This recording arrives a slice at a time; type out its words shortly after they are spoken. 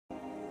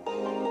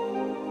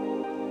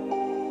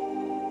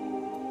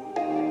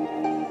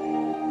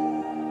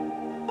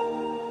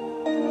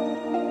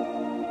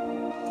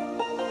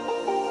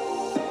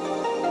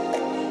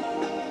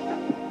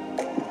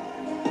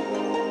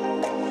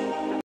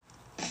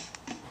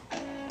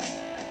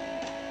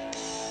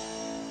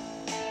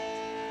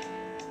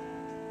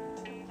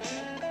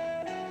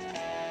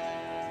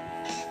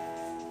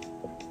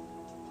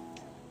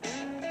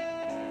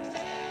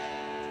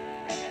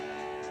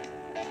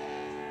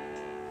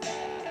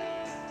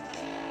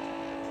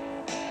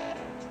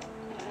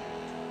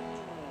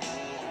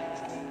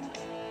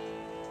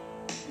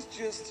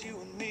just you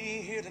and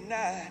me here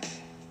tonight,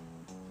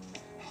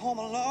 home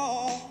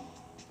alone.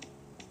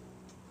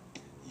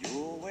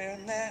 You're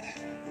wearing that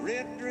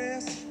red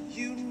dress,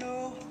 you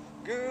know,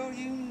 girl,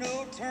 you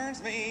know,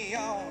 turns me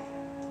on.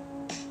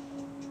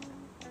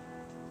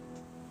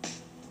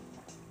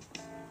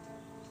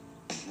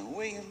 The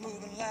way you're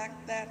moving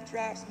like that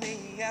drives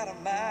me out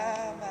of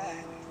my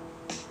mind.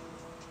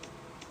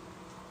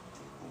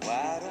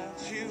 Why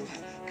don't you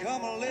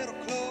come a little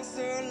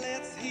closer?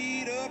 Let's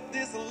heat up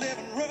this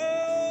living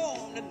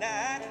room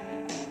tonight.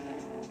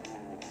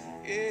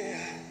 Yeah,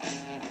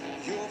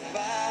 you're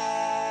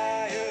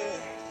fire,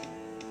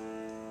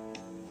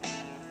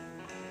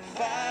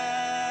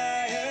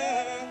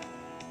 fire.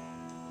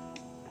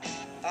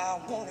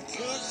 I wanna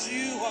touch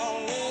you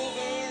all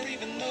over,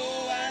 even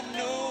though I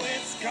know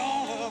it's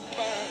gonna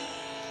burn.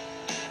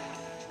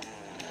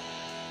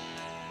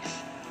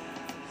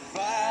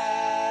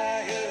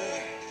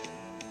 Fire,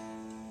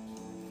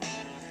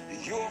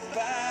 you're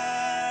fire.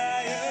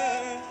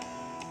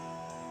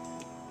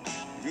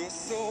 You're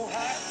so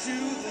hot to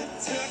the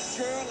touch,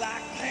 girl,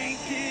 I can't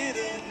get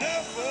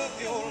enough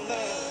of your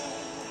love.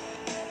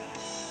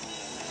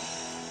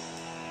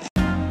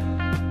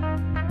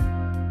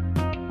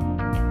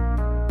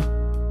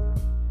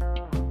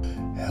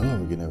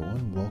 Hello again,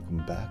 everyone.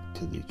 Welcome back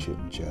to the Chit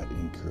and Chat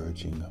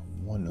Encouraging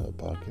One Another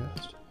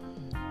podcast.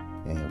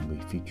 And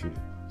we featured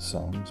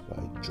songs by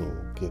Joel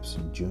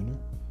Gibson Jr.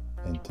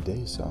 And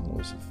today's song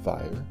was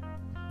Fire,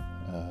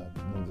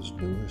 one of his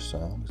newer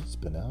songs that's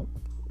been out.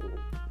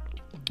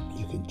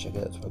 You can check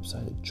out his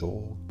website at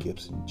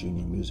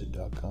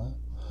joelgibsonjrmusic.com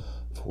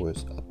for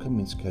his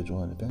upcoming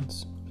schedule and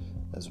events,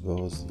 as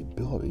well as the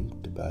ability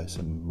to buy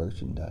some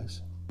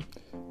merchandise,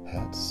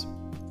 hats,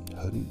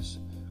 hoodies,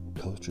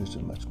 coasters,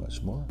 and much,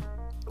 much more.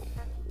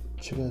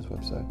 Check out his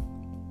website.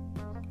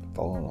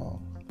 Follow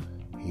along.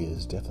 He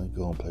is definitely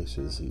going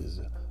places. He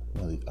is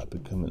one of the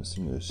up-and-coming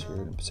singers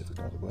here in the Pacific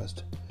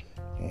Northwest,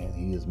 and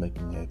he is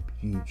making a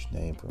huge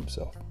name for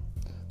himself.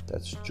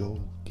 That's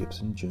Joel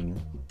Gibson Jr.,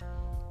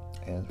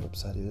 and his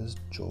website is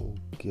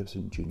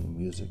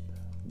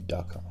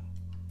joelgibsonjrmusic.com.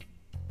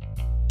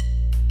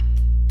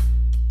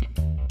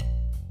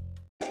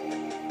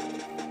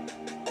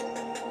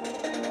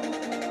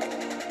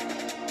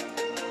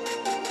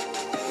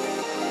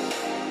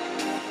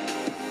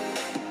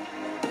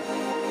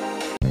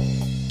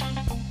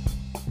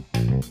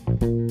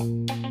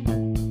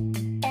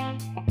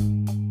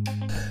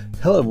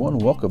 Hello everyone,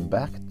 welcome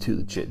back to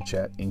the Chit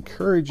Chat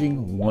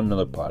Encouraging One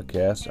Another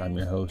podcast. I'm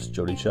your host,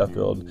 Jody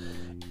Sheffield,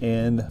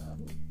 and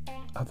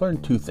I've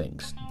learned two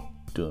things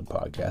doing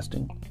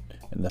podcasting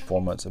in the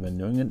 4 months I've been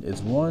doing it.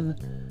 Is one,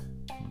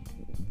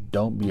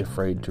 don't be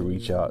afraid to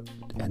reach out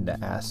and to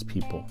ask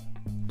people.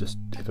 Just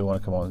if they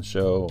want to come on the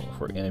show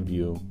for an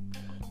interview,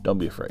 don't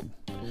be afraid.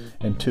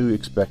 And two,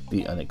 expect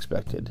the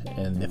unexpected.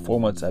 And the 4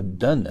 months I've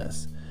done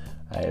this,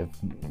 I have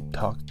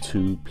talked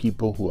to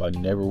people who I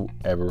never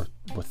ever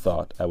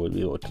thought I would be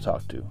able to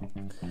talk to.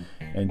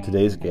 And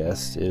today's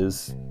guest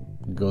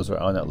goes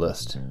on that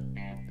list.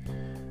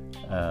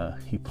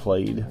 He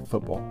played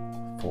football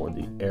for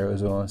the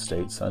Arizona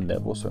State Sun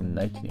Devils from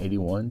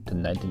 1981 to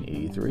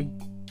 1983.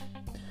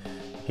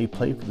 He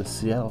played for the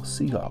Seattle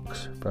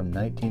Seahawks from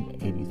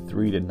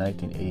 1983 to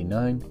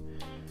 1989.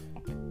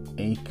 And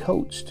he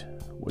coached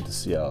with the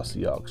Seattle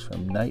Seahawks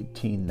from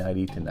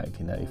 1990 to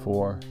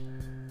 1994.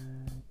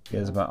 It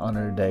is my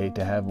honor today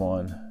to have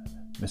on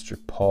Mr.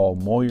 Paul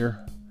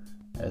Moyer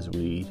as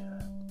I'm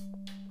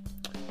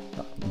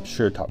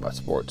sure, talk about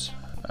sports.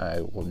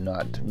 I will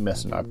not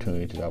miss an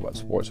opportunity to talk about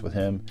sports with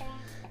him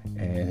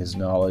and his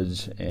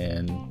knowledge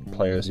and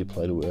players he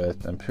played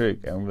with. I'm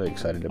really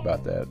excited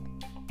about that.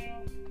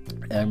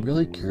 And I'm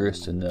really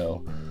curious to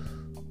know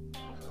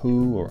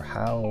who or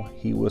how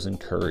he was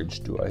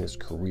encouraged throughout his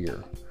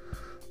career,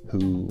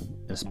 who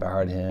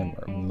inspired him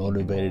or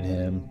motivated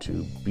him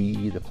to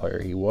be the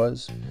player he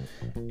was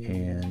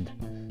and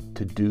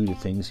to do the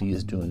things he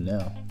is doing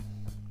now.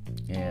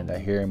 And I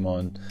hear him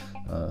on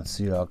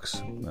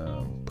Seahawks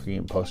pre-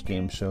 and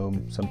post-game show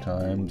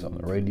sometimes, on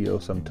the radio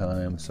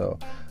sometimes. So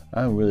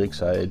I'm really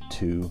excited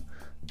to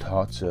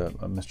talk to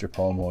Mr.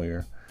 Paul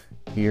Moyer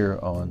here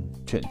on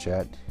Chit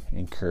Chat,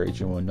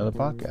 Encouraging One Another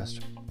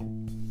podcast.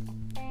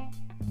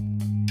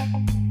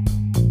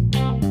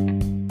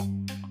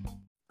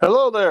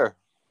 Hello there.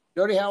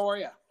 Jody, how are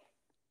you?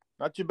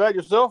 Not too bad,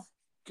 yourself?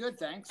 Good,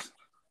 thanks.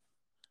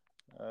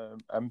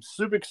 I'm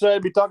super excited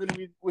to be talking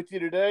with you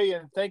today,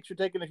 and thanks for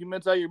taking a few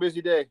minutes out of your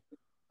busy day.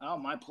 Oh,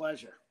 my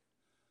pleasure.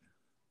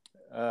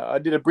 I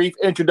did a brief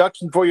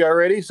introduction for you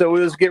already, so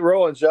let's get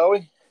rolling, shall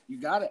we? You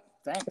got it.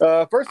 Thanks.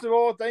 First of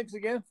all, thanks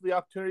again for the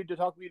opportunity to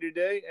talk with you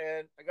today,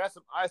 and I got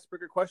some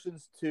icebreaker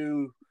questions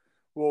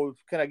we'll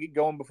kind of get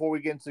going before we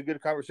get into good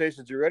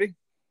conversations. You ready?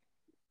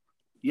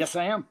 Yes,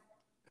 I am.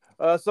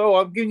 So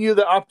I'm giving you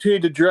the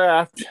opportunity to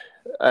draft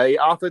a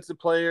offensive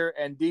player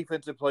and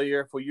defensive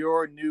player for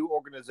your new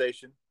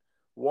organization.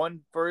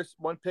 One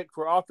pick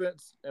for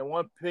offense and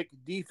one pick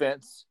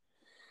defense.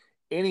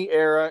 Any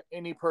era,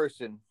 any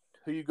person.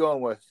 Who you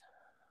going with?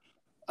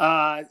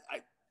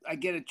 I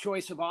get a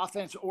choice of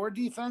offense or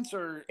defense,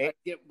 or I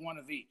get one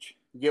of each?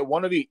 You get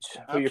one of each.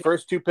 So Okay. your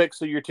first 2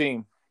 picks of your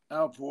team.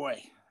 Oh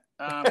boy.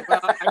 Well,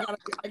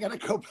 I gotta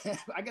go.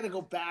 I gotta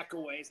go back a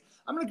ways.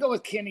 I'm gonna go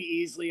with Kenny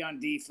Easley on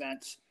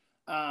defense.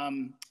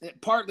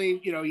 Partly,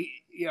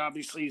 he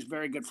obviously he's a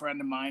very good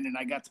friend of mine, and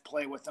I got to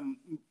play with him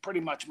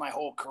pretty much my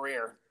whole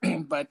career.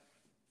 But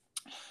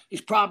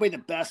he's probably the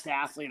best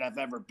athlete I've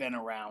ever been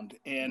around,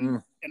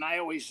 and I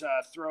always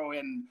throw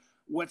in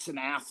what's an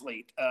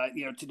athlete.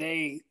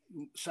 Today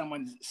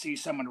someone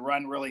sees someone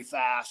run really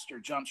fast or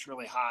jumps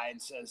really high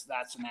and says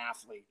that's an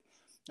athlete.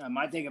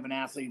 I think of an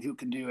athlete who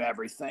can do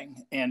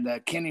everything. And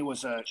Kenny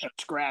was a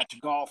scratch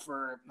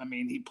golfer. I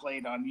mean, he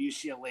played on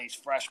UCLA's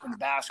freshman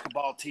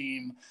basketball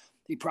team.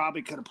 He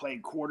probably could have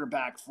played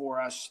quarterback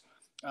for us.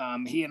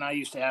 He and I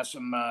used to have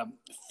some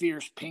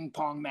fierce ping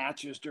pong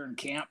matches during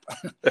camp.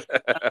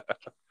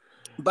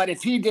 But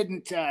if he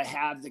didn't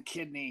have the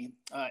kidney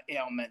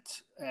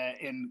ailment,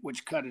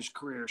 which cut his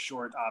career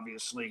short,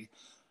 obviously,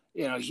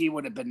 he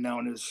would have been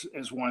known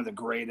as one of the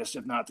greatest,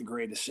 if not the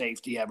greatest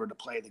safety ever to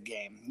play the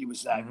game. He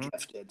was that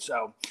gifted.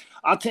 So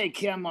I'll take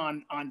him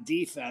on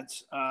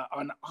defense.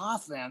 On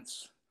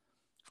offense,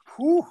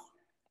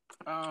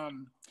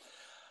 I'm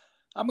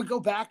going to go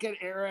back at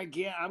era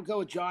again. I'm going to go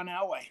with John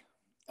Elway.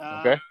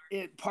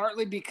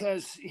 Partly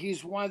because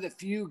he's one of the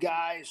few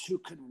guys who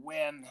could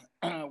win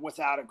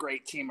without a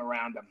great team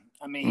around him.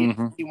 I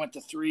mean, he went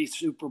to 3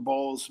 Super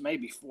Bowls,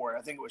 maybe 4.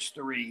 I think it was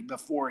 3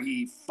 before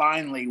he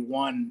finally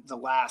won the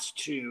last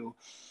 2.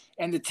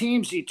 And the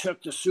teams he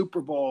took the Super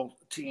Bowl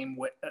team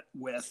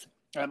with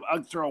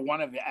I'll throw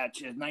one of it at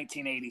you,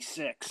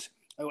 1986.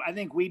 I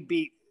think we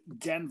beat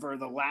Denver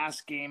the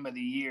last game of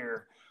the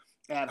year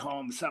at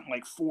home, something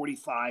like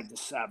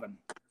 45-7.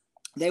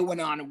 They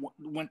went on and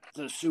went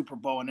to the Super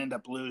Bowl and ended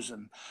up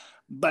losing,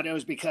 but it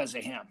was because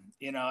of him.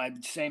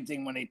 Same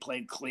thing when he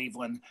played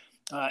Cleveland.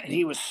 And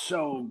he was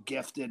so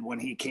gifted when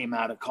he came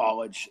out of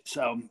college.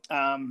 So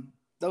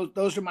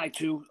those are my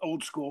 2,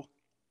 old school.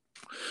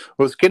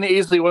 Was Kenny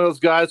Easley one of those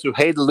guys who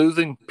hated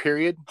losing,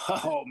 period?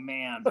 Oh,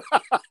 man.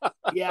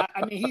 Yeah,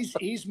 I mean,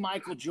 he's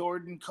Michael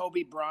Jordan,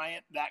 Kobe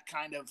Bryant, that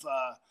kind of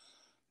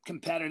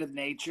competitive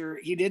nature.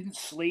 He didn't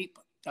sleep.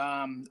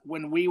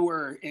 When we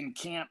were in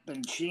camp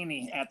in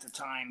Cheney at the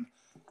time,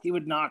 he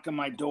would knock on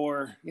my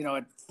door,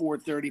 at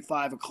 4:30,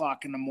 5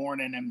 o'clock in the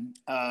morning, and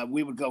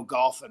we would go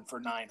golfing for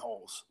 9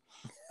 holes.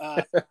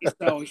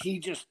 So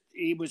he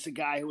was a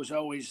guy who was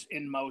always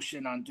in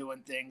motion on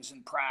doing things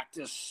in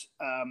practice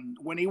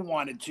when he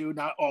wanted to,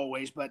 not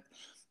always, but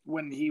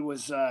when he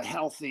was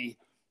healthy,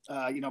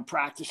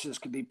 practices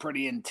could be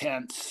pretty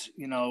intense.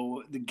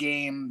 The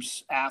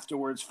games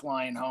afterwards,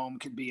 flying home,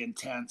 could be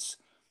intense.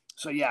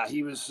 So, yeah,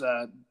 he was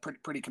a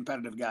pretty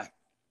competitive guy.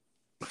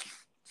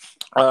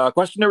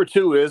 Question number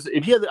 2 is,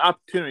 if you had the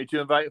opportunity to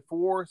invite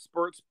 4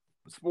 sports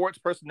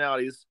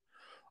personalities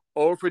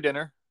over for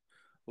dinner,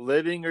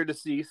 living or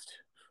deceased,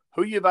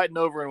 who are you inviting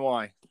over and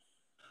why?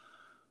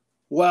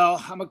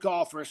 Well, I'm a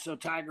golfer, so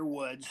Tiger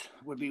Woods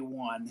would be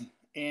one.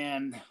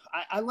 And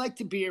I like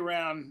to be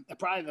around,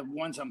 probably the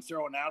ones I'm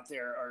throwing out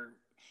there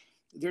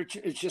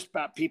it's just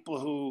about people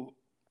who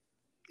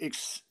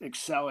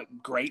excel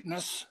at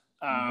greatness.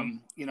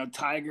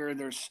 Tiger,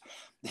 there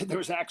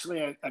was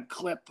actually a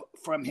clip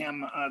from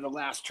him the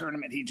last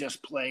tournament he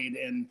just played,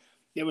 and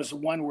it was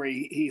one where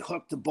he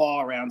hooked the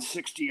ball around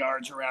 60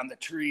 yards around the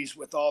trees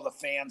with all the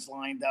fans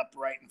lined up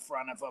right in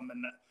front of him,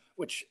 and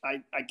which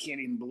I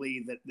can't even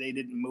believe that they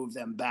didn't move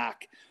them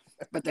back.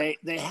 But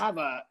they have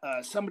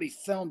somebody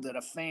filmed it,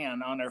 a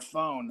fan on their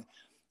phone,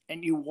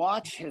 and you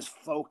watch his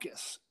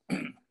focus.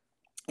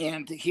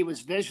 And he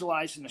was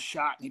visualizing the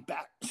shot, and he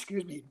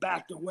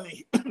backed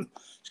away.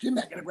 Excuse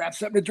me, I gotta grab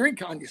something to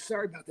drink on you.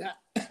 Sorry about that.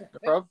 No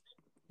problem.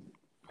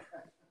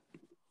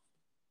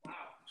 Wow.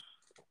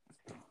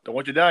 Don't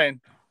want you dying.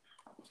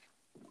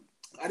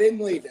 I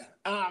didn't leave it.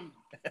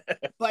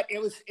 But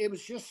it was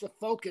just the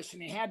focus,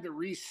 and he had to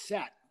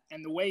reset.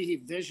 And the way he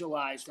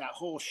visualized that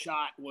whole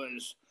shot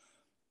was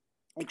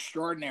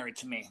extraordinary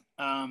to me.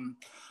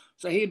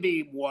 So he'd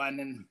be one,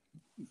 and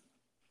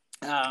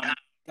I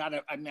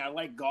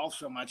like golf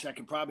so much, I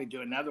could probably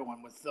do another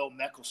one with Phil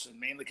Mickelson,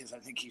 mainly because I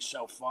think he's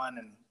so fun,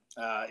 and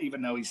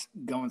even though he's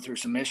going through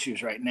some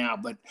issues right now,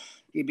 but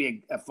he'd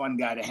be a fun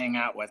guy to hang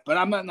out with. But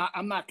I'm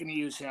not going to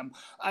use him.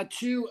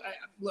 2,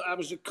 I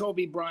was a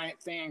Kobe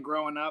Bryant fan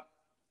growing up.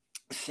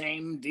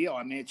 Same deal.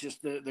 I mean, it's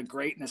just the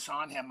greatness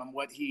on him and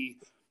what he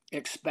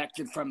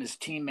expected from his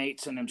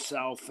teammates and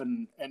himself,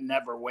 and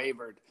never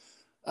wavered.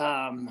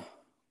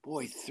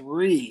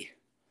 3.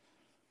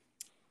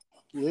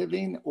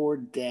 Living or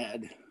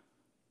dead?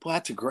 Well,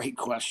 that's a great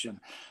question.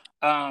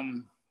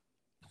 Tom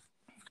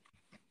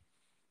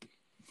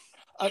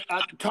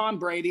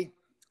Brady.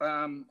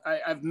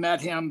 I've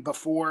met him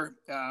before.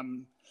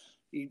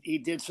 He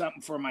did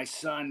something for my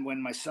son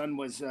when my son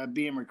was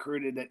being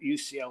recruited at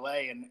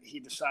UCLA, and he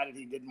decided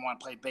he didn't want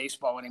to play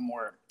baseball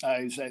anymore.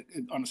 He was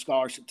on a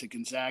scholarship to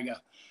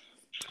Gonzaga.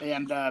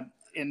 And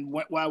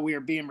while we were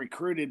being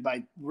recruited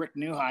by Rick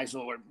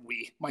Neuheisel,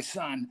 my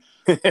son,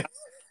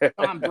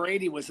 Tom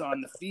Brady was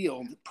on the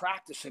field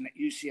practicing at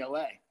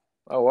UCLA.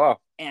 Oh, wow.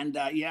 And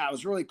yeah, it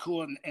was really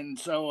cool. And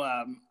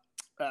so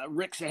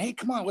Rick said, "Hey,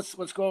 come on,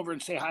 let's go over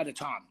and say hi to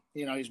Tom."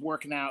 You know, he's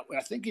working out.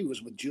 I think he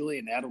was with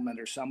Julian Edelman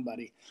or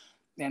somebody,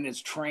 and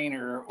his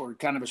trainer, or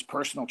kind of his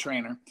personal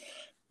trainer.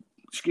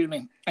 Excuse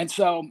me. And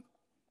so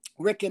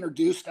Rick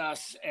introduced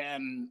us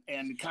and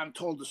kind of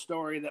told the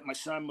story that my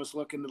son was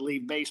looking to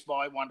leave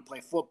baseball. He wanted to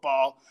play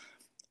football.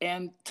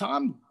 And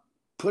Tom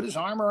put his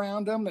arm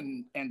around him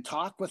and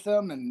talked with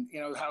him, and, you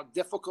know, how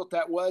difficult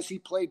that was. He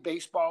played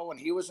baseball when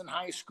he was in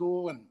high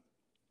school, and,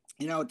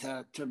 you know,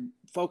 to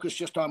focus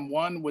just on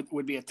one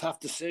would be a tough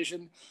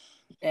decision.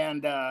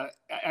 And I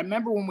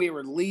remember when we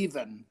were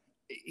leaving,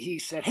 he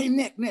said, "Hey,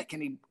 Nick,"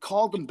 and he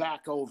called him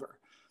back over.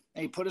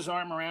 And he put his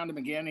arm around him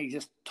again. And he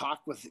just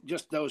talked with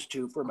just those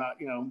two for about,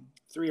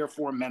 3 or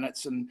 4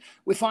 minutes. And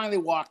we finally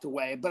walked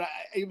away. But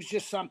it was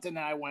just something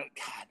that I went,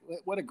 God,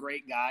 what a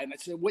great guy. And I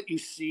said, what you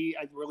see,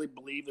 I really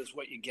believe, is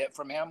what you get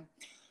from him.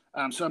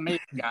 So amazing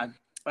guy.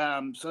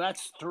 So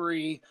that's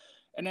 3.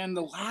 And then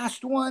the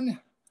last one,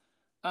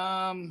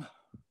 wow,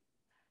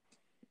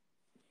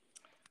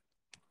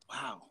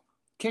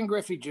 Ken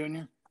Griffey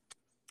Jr.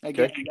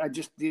 Again, okay.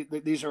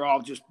 These are all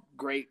just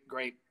great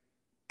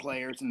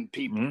players and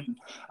people. Mm-hmm.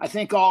 I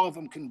think all of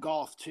them can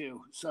golf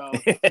too, so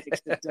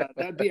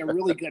that'd be a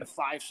really good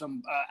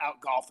 5-some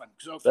out golfing.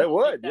 So if that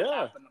would,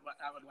 yeah, happen,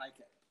 I would like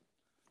it.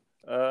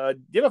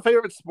 Do you have a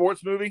favorite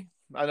sports movie?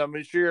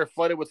 I'm sure you're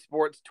flooded with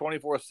sports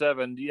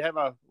 24/7. Do you have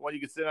one you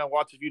can sit down and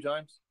watch a few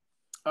times?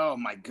 Oh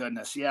my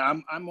goodness, yeah,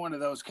 I'm one of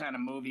those kind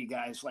of movie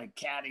guys, like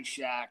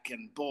Caddyshack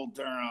and Bull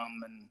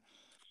Durham, and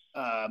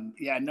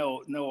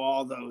know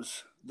all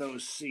those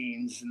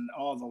scenes and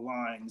all the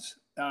lines.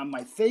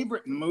 My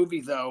favorite movie,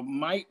 though,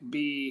 might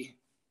be,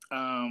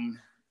 I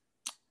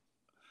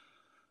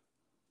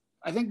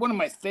think one of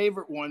my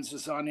favorite ones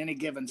is On Any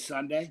Given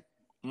Sunday.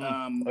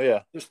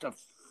 Just a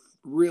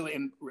really,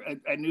 and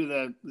I knew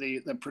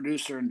the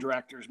producer and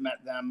directors,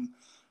 met them,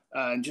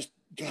 and just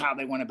how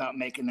they went about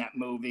making that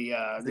movie.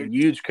 They're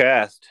huge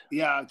cast.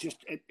 Yeah,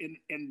 just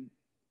and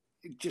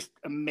just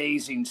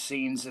amazing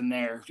scenes in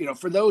there.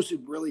 For those who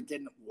really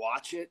didn't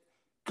watch it,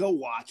 go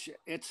watch it.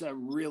 It's a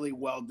really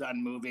well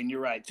done movie, and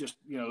you're right. Just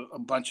a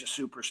bunch of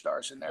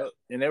superstars in there,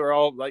 and they were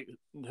all like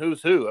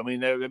who's who. I mean,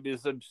 there be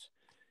some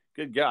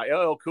good guy,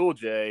 LL Cool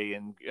J,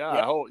 and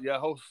a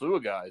whole slew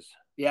of guys.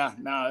 Yeah,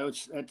 no,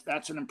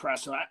 that's an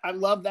impressive. I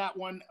love that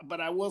one, but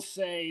I will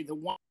say the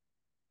one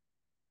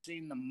I've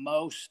seen the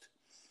most,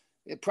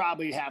 it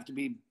probably have to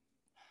be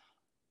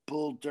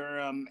Bull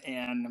Durham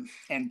and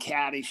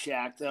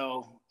Caddyshack,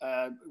 though.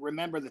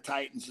 Remember the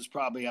Titans is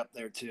probably up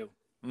there too.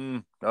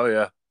 Oh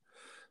yeah.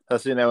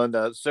 I've seen that one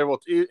anytime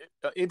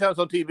it's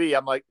on TV.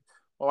 I'm like,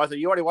 I said,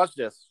 you already watched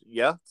this.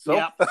 Yeah. So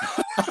yeah.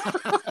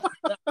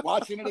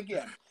 Watching it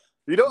again.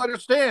 You don't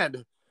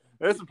understand.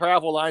 There's some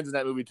powerful lines in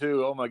that movie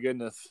too. Oh my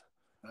goodness.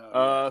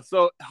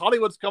 So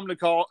Hollywood's coming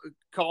to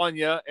calling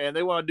you, and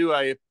they want to do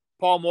a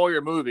Paul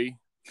Moyer movie.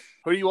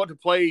 Who do you want to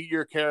play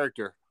your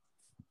character?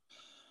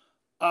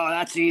 Oh,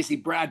 that's easy.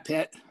 Brad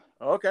Pitt.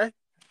 Okay.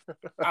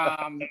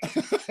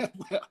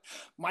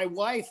 My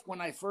wife,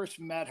 when I first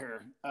met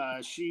her,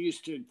 she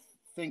used to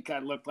think I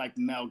looked like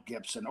Mel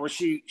Gibson, or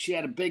she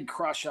had a big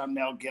crush on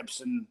Mel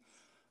Gibson,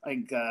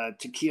 like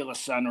Tequila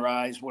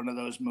Sunrise, one of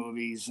those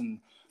movies,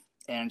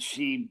 and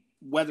she,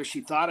 whether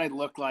she thought I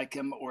looked like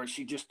him or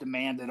she just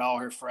demanded all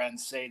her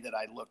friends say that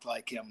I looked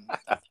like him.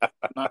 I'm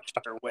not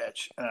sure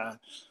which,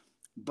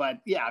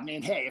 but yeah, I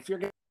mean, hey, if you're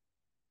gonna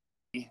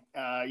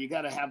you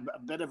got to have a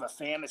bit of a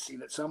fantasy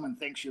that someone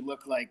thinks you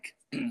look like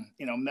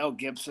Mel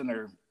Gibson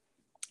or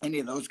any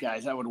of those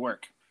guys. That would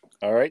work.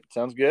 All right,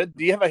 sounds good.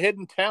 Do you have a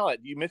hidden talent?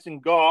 You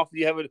mentioned golf. Do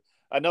you have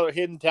another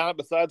hidden talent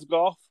besides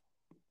golf?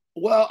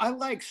 Well, I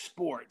like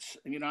sports.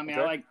 Okay.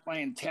 I like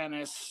playing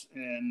tennis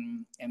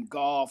and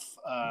golf.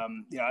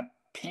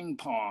 Ping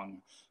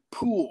pong,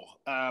 pool.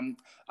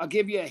 I'll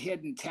give you a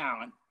hidden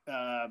talent.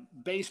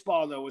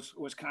 Baseball, though,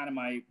 was kind of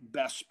my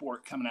best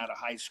sport coming out of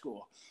high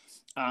school.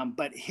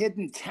 But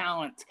hidden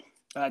talent,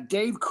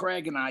 Dave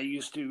Craig and I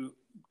used to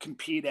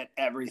compete at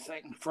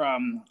everything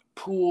from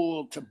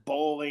pool to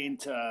bowling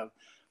to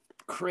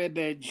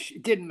cribbage.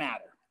 It didn't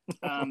matter.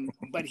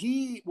 But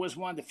he was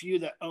one of the few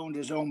that owned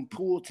his own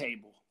pool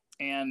table.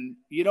 And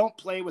you don't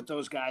play with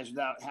those guys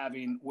without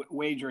having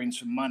wagering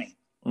some money.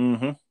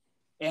 Mm-hmm.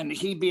 And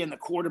he, being the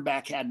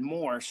quarterback, had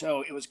more.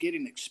 So it was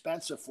getting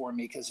expensive for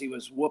me because he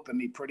was whooping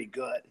me pretty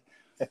good.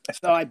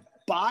 So I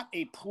bought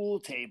a pool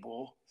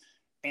table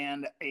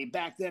and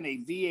back then a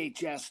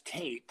VHS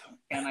tape,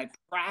 and I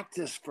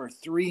practiced for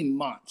 3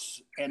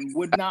 months and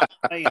would not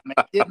play him.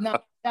 I did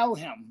not tell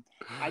him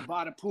I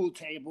bought a pool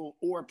table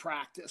or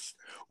practiced.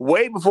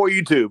 Way before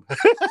YouTube.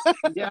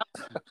 Yeah.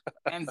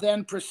 And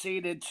then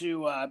proceeded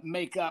to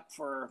make up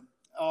for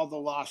all the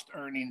lost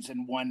earnings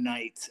in one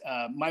night.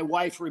 My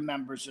wife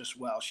remembers this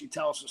well. She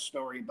tells a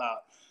story about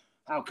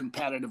how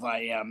competitive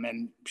I am,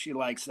 and she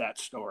likes that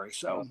story.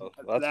 So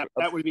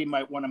that would be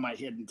one of my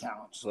hidden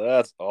talents.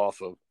 That's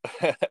awesome.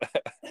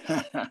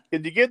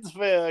 Can you get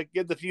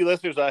the few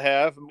listeners I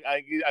have?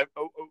 I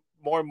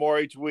more and more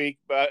each week,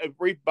 but a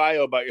brief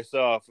bio about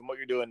yourself and what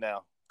you're doing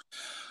now.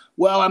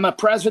 Well, I'm a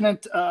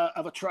president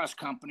of a trust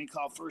company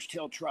called First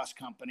Hill Trust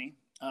Company.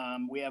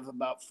 We have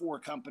about 4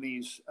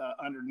 companies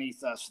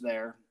underneath us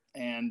there,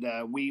 and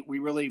we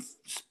really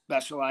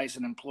specialize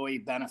in employee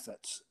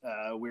benefits.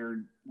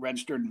 We're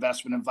registered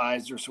investment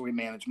advisors, so we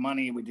manage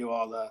money. We do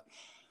all the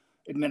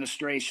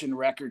administration,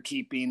 record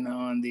keeping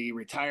on the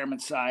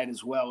retirement side,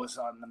 as well as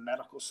on the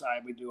medical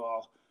side. We do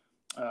all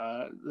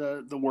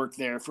the work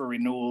there for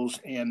renewals,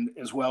 and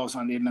as well as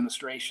on the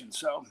administration.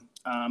 So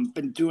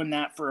been doing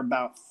that for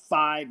about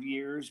 5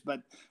 years.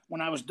 But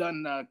when I was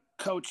done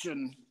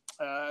coaching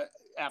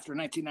after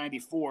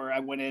 1994, I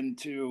went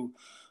into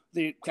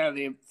the kind of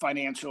the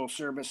financial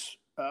service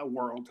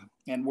world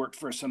and worked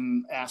for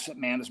some asset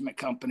management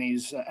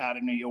companies out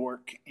of New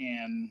York,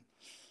 and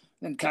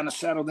then kind of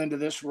settled into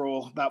this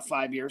role about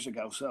 5 years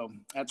ago. So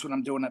that's what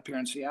I'm doing up here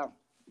in Seattle.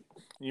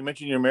 You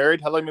mentioned you're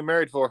married. How long have you been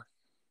married for?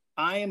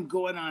 I am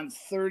going on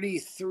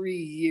 33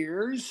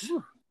 years.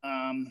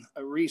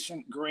 A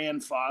recent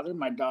grandfather.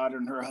 My daughter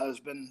and her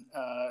husband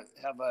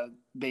have a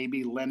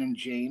baby, Lennon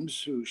James,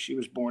 who she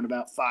was born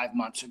about 5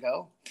 months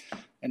ago.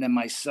 And then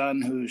my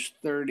son, who's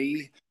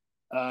 30,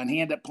 and he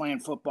ended up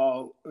playing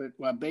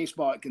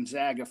baseball at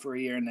Gonzaga for a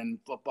year, and then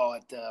football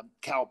at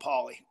Cal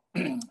Poly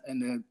and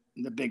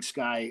the Big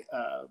Sky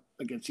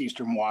against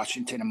Eastern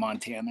Washington and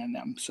Montana and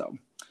them. So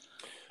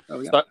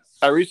yeah.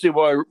 I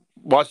recently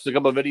watched a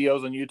couple of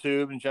videos on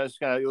YouTube and just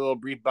kind of a little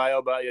brief bio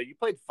about you. You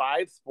played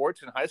 5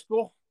 sports in high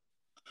school?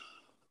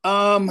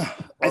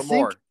 I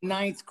think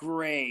ninth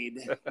grade.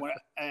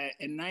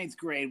 In ninth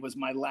grade was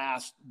my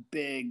last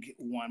big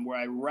one, where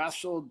I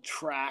wrestled,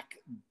 track,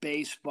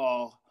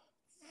 baseball,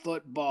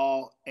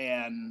 football,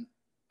 and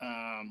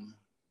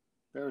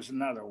there was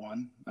another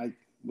one.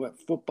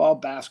 Football,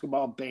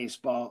 basketball,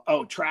 baseball.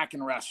 Oh, track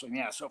and wrestling.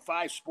 Yeah. So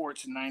 5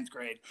 sports in ninth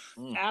grade.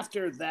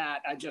 After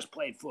that, I just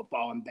played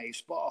football and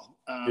baseball.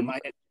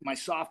 My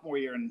sophomore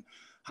year in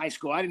high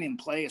school, I didn't even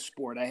play a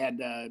sport. I had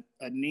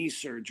a knee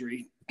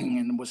surgery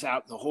and was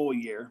out the whole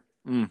year,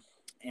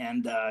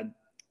 and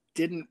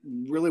didn't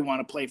really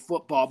want to play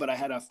football. But I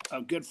had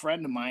a good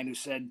friend of mine who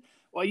said,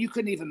 well, you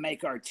couldn't even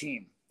make our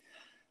team.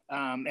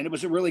 And it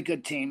was a really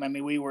good team. I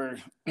mean, we were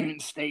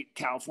state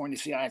California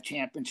CIF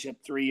championship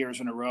 3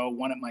 years in a row,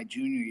 won it my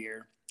junior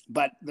year.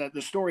 But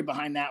the story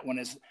behind that one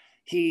is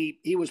he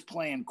was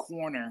playing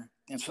corner.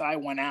 And so I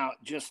went out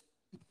just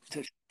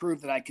to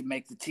prove that I could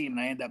make the team.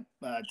 And I ended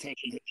up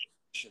taking his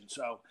position.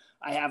 So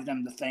I have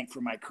them to thank for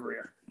my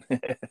career.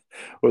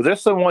 Was there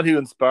someone who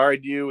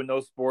inspired you in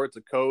those sports,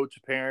 a coach,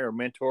 a parent, or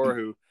mentor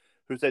who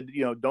said,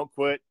 don't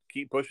quit,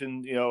 keep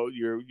pushing,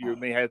 you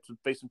may have to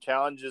face some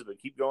challenges, but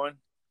keep going?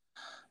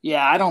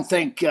 Yeah, I don't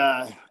think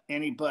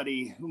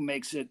anybody who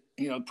makes it,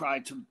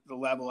 probably to the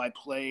level I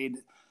played,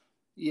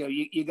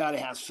 you got to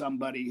have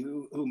somebody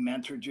who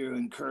mentored you,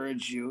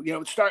 encouraged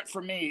you. Start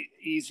for me,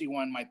 easy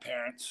one, my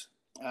parents.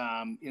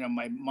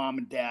 My mom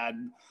and dad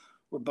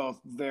were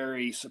both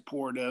very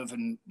supportive,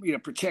 and,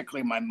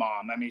 particularly my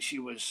mom. I mean,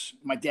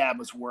 my dad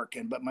was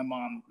working, but my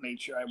mom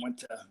made sure I went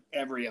to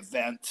every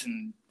event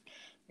and,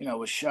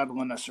 was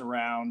shuttling us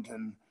around.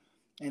 And,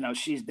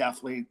 she's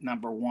definitely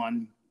number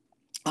one.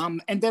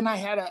 And then I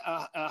had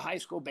a high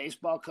school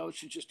baseball coach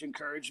who just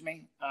encouraged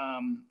me,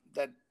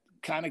 that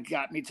kind of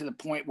got me to the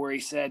point where he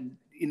said,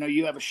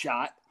 you have a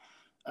shot,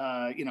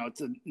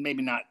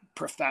 maybe not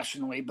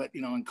professionally, but,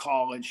 in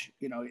college,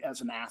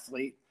 as an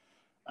athlete.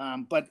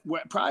 But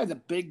probably the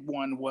big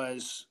one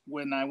was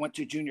when I went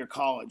to junior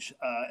college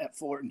at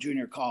Fullerton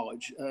Junior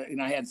College.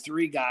 And I had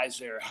 3 guys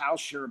there. Hal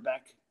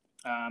Scherbeck,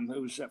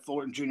 who was at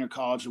Fullerton Junior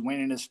College, the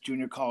winningest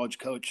junior college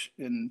coach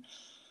in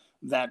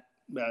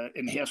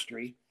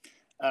history.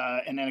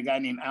 And then a guy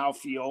named Al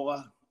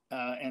Fiola,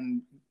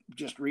 and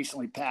just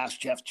recently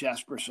passed Jeff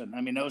Jesperson. I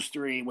mean, those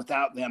 3,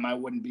 without them, I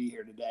wouldn't be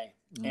here today.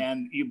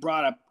 And you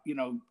brought up,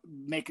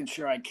 making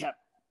sure I kept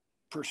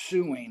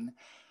pursuing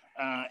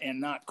and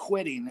not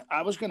quitting.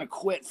 I was going to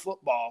quit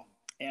football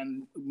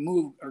and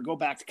move or go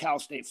back to Cal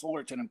State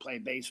Fullerton and play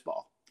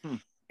baseball.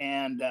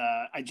 And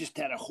I just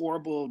had a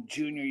horrible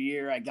junior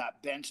year. I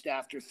got benched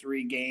after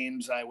 3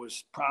 games. I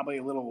was probably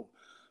a little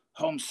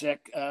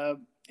homesick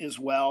as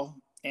well.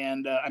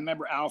 And I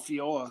remember Al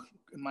Fiola,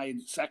 my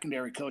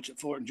secondary coach at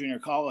Fullerton Junior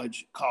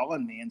College,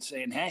 calling me and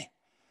saying, hey,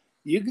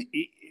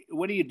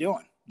 what are you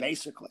doing,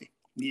 basically?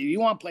 You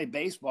want to play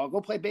baseball,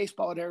 go play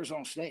baseball at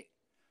Arizona State.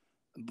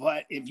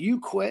 But if you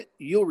quit,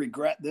 you'll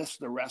regret this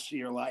the rest of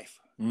your life.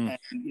 And,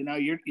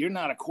 you're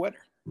not a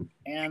quitter.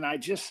 And I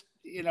just,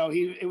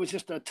 it was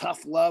just a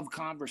tough love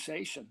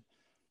conversation.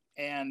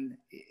 And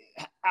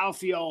Al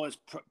Fiola is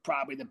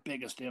probably the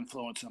biggest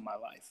influence in my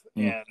life.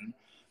 And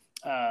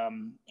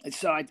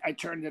so I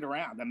turned it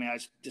around. I mean, I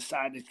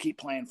decided to keep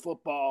playing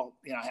football.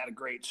 I had a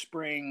great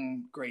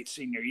spring, great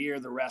senior year.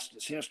 The rest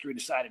is history.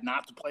 Decided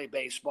not to play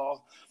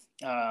baseball.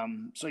 So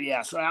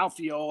Al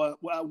Fiola.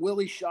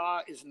 Willie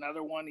Shaw is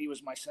another one. He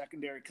was my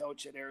secondary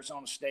coach at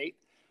Arizona State.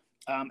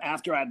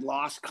 after I'd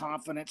lost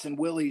confidence. And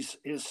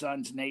his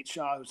son's Nate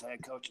Shaw, who's the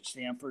head coach at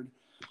Stanford.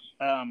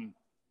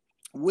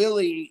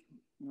 Willie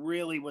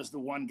really was the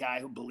one guy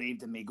who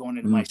believed in me going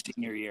into my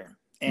senior year.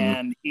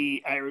 And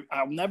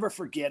I'll never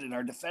forget it.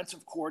 Our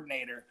defensive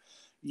coordinator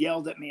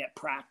yelled at me at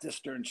practice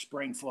during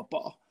spring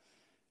football.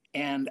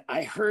 And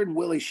I heard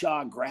Willie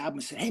Shaw grab him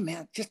and say, "Hey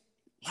man, just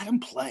let him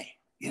play.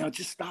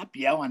 Just stop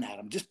yelling at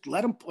him. Just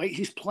let him play.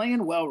 He's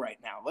playing well right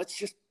now. Let's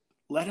just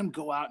let him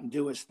go out and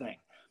do his thing."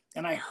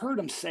 And I heard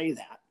him say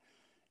that.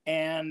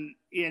 And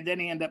then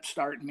he ended up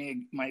starting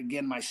me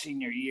my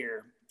senior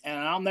year. And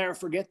I'll never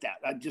forget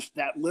that.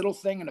 That little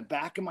thing in the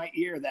back of my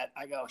ear that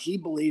I go, he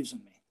believes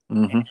in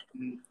me.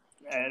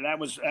 And that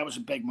was a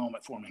big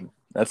moment for me.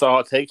 That's all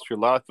it takes for a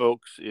lot of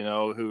folks,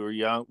 who are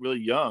young, really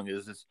young,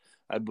 is this,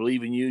 I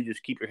believe in you.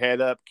 Just keep your head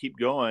up, keep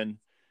going.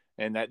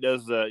 And that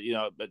does,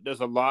 that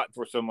does a lot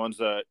for someone's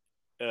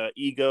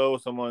ego,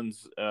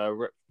 someone's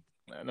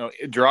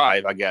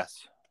drive, I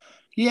guess.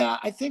 Yeah,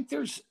 I think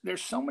there's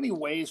so many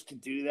ways to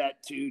do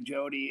that too,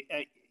 Jody.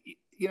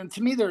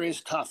 To me, there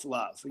is tough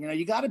love.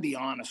 You got to be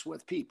honest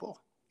with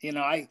people.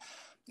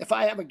 If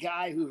I have a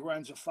guy who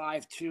runs a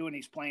 5.2 and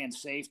he's playing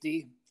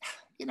safety,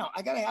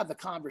 I got to have the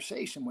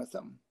conversation with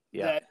him.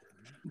 Yeah.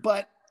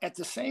 But at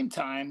the same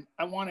time,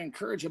 I want to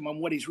encourage him on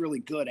what he's really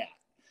good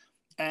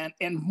at.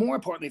 And more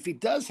importantly, if he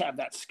does have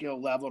that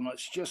skill level and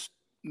it's just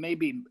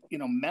maybe,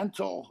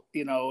 mental,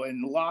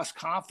 and lost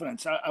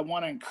confidence, I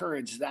want to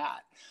encourage that.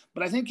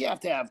 But I think you have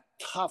to have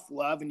tough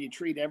love and you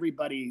treat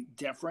everybody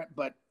different,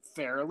 but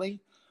fairly.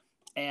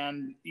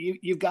 And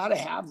you've got to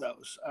have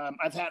those.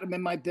 I've had them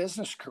in my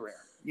business career,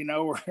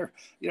 where,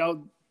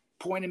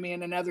 pointed me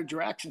in another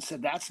direction,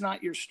 said, "That's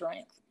not your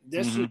strength.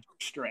 This is your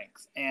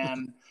strength."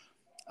 And,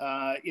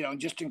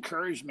 just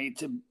encouraged me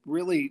to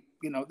really,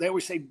 they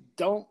always say,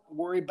 don't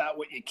worry about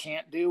what you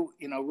can't do,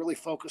 really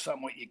focus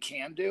on what you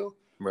can do.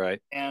 Right.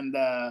 And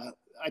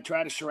I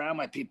try to surround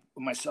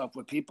myself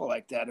with people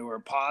like that who are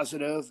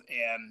positive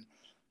and,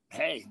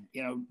 hey,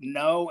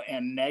 no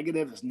and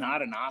negative is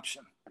not an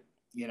option.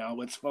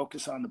 Let's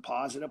focus on the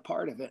positive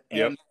part of it.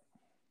 And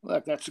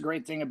look, that's the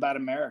great thing about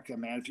America,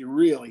 man. If you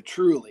really,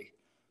 truly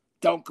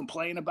don't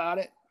complain about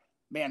it,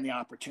 man, the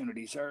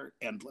opportunities are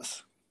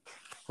endless.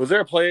 Was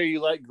there a player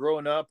you liked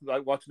growing up,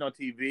 like watching on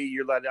TV?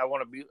 You're like, I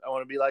want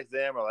to be like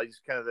them, or like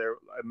just kind of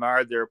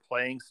admired their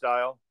playing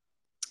style?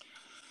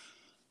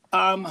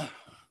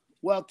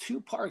 Well, two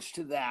parts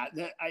to that.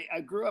 I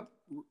grew up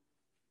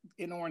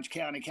in Orange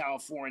County,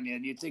 California,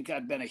 and you'd think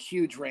I'd been a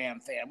huge Ram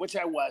fan, which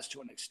I was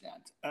to an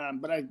extent.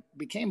 But I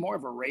became more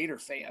of a Raider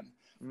fan.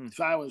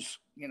 So I was,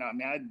 I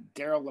had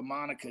Daryl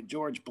LaMonica,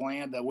 George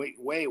Blanda,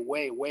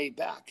 way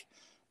back.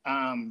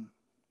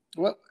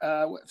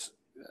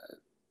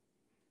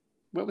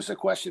 What was the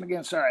question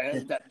again? Sorry, I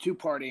had that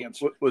two-part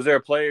answer. Was there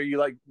a player you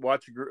like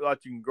watching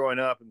growing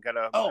up and kind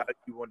of how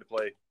you wanted to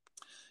play?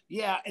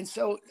 Yeah, and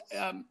so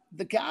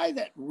the guy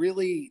that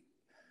really,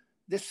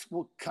 this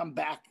will come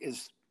back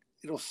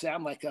it'll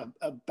sound like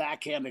a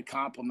backhanded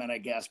compliment, I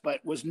guess,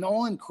 but was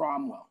Nolan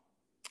Cromwell.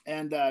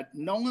 And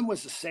Nolan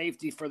was a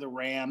safety for the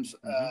Rams,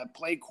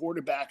 played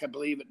quarterback, I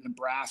believe, at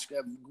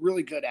Nebraska,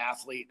 really good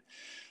athlete.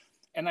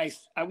 And I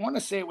want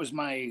to say it was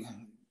my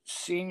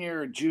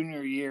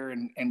junior year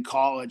in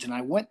college, and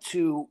I went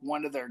to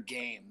one of their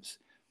games,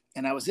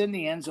 and I was in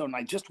the end zone, and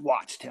I just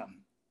watched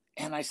him.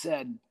 And I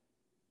said,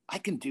 I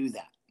can do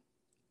that.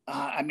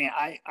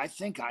 I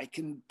think I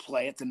can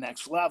play at the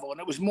next level.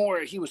 And it was more,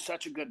 he was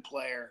such a good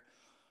player.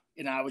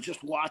 I was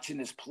just watching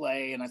his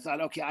play and I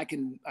thought, okay, I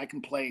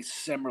can play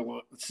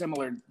similar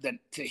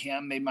to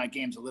him. Maybe my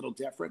game's a little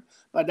different,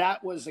 but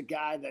that was a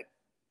guy that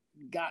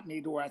got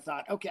me to where I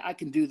thought, okay, I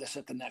can do this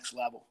at the next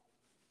level.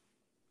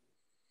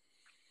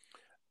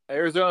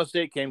 Arizona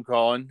State came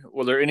calling.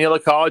 Were there any other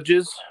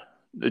colleges?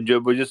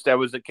 That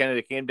was the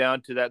candidate came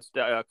down to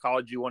that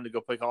college you wanted to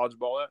go play college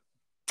ball at?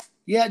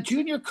 Yeah,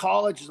 junior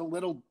college is a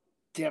little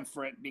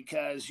different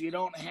because you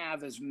don't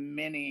have as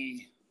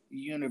many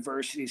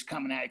universities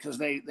coming at it because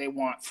they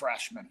want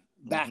freshmen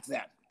back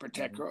then,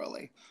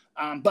 particularly.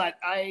 But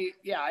I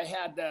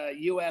had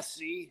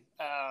USC,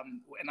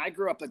 and I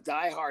grew up a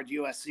diehard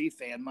USC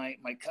fan.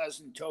 My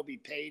cousin Toby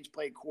Page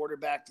played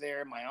quarterback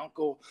there. My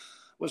uncle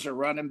was a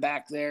running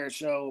back there.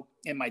 So,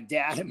 and my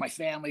dad and my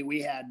family,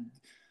 we had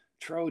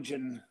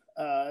Trojan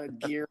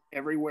gear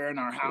everywhere in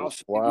our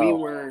house.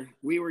 Wow.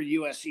 We were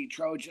USC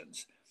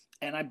Trojans.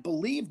 And I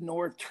believe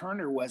Norv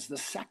Turner was the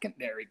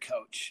secondary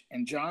coach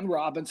and John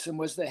Robinson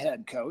was the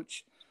head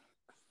coach.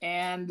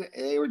 And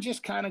they were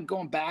just kind of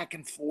going back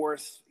and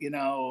forth,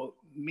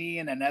 me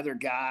and another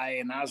guy.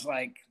 And I was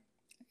like,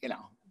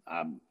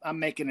 I'm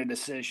making a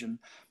decision.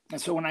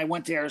 And so when I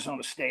went to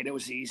Arizona State, it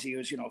was easy. It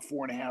was,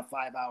 4.5,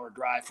 5 hour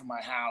drive from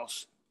my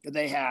house.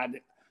 They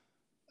had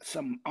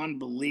some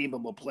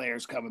unbelievable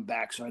players coming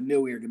back. So I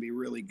knew we were going to be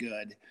really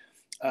good.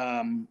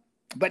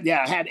 But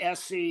yeah, I had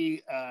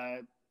SC,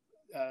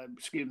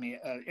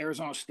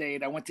 Arizona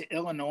State. I went to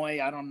Illinois.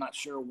 I'm not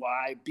sure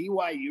why.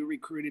 BYU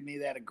recruited me.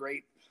 They had a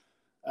great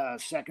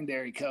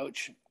secondary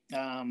coach.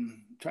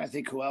 Trying to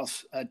think who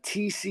else.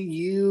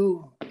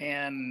 TCU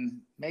and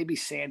maybe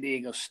San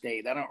Diego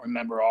State. I don't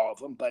remember all of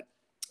them, but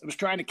I was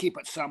trying to keep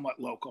it somewhat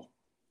local.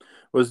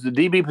 Was the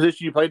DB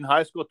position you played in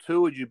high school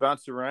too? Would you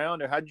bounce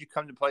around, or how did you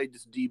come to play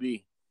just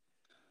DB?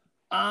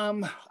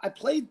 I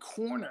played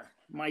corner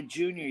my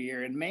junior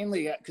year, and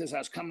mainly because I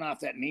was coming off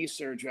that knee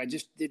surgery. I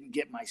just didn't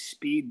get my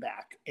speed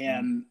back.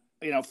 And,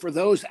 for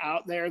those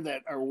out there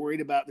that are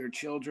worried about their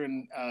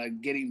children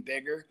getting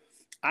bigger,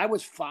 I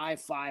was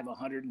 5'5",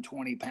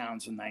 120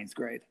 pounds in ninth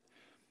grade.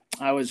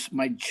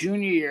 My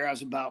junior year, I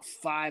was about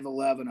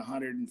 5'11",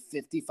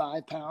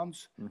 155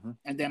 pounds. Mm-hmm.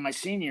 And then my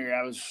senior year,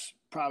 I was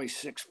probably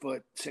 6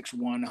 foot, 6'1",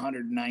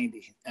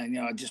 190. And,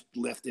 I just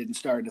lifted and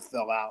started to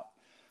fill out.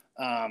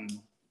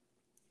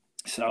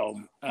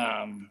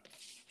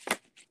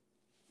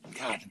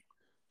 God,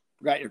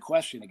 forgot your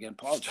question again.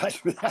 Apologize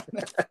for that.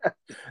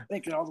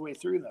 Thinking all the way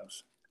through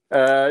those.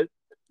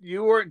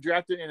 You weren't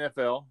drafted in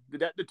NFL.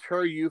 Did that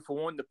deter you from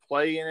wanting to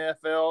play in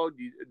NFL?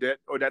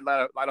 Or that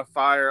light a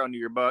fire under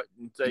your butt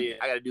and say,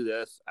 I got to do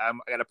this. I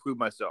got to prove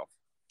myself?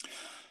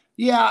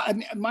 Yeah, I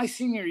mean, my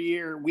senior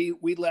year,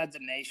 we led the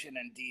nation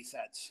in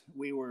defense.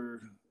 We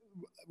were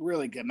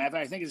really good.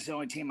 I think it's the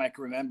only team I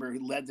can remember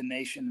who led the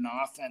nation in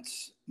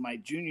offense my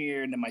junior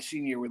year, and then my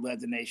senior year we led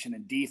the nation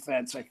in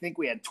defense. I think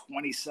we had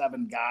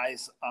 27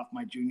 guys off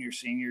my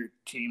senior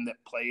team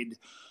that played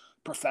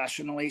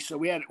professionally. So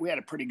we had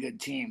a pretty good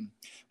team.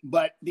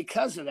 But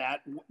because of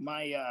that,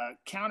 my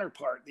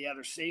counterpart, the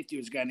other safety,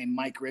 was a guy named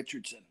Mike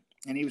Richardson,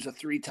 and he was a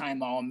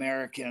 3-time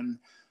All-American.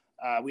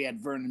 We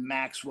had Vernon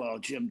Maxwell,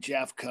 Jim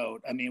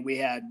Jeffcoat. I mean, we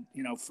had,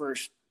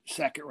 first,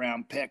 second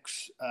round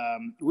picks,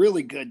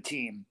 really good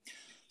team.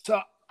 So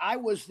I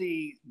was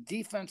the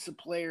defensive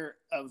player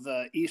of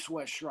the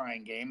East-West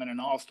Shrine game in an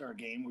all-star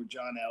game where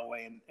John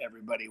Elway and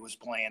everybody was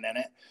playing in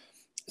it.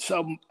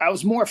 So I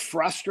was more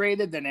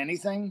frustrated than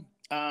anything.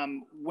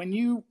 When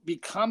you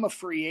become a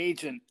free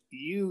agent,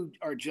 you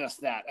are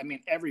just that. I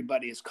mean,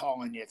 everybody is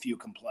calling you if you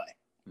can play.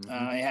 Mm-hmm.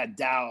 I had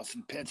Dallas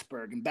and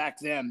Pittsburgh, and back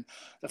then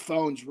the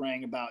phones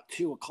rang about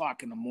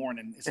 2:00 in the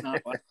morning. It's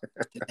not like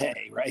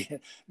today, right? I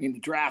mean, the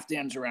draft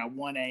ends around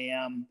 1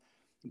 a.m.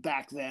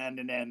 back then,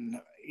 and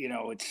then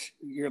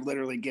you're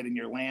literally getting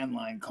your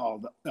landline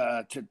called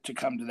to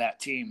come to that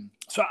team.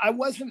 So I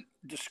wasn't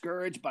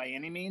discouraged by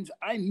any means.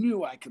 I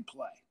knew I could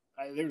play.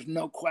 There's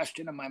no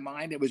question in my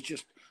mind. It was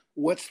just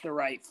what's the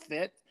right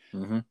fit.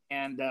 Mm-hmm.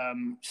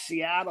 And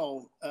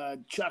Seattle,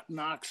 Chuck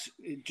Knox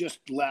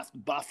just left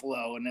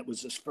Buffalo, and it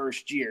was his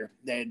first year.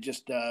 They had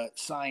just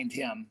signed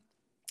him.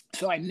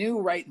 So I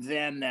knew right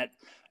then that,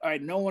 all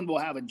right, no one will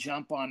have a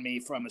jump on me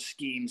from a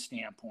scheme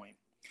standpoint.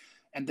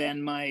 And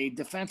then my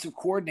defensive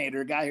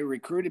coordinator, a guy who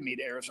recruited me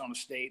to Arizona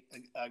State,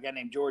 a guy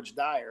named George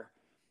Dyer,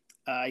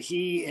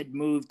 he had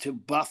moved to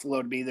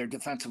Buffalo to be their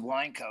defensive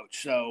line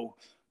coach. So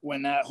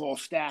when that whole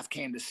staff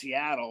came to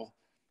Seattle,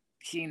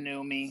 he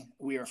knew me.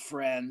 We were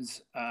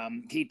friends.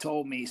 He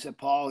told me, he said,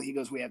 Paul, he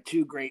goes, we have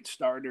 2 great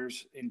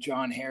starters in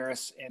John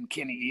Harris and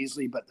Kenny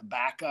Easley, but the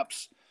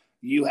backups,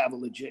 you have a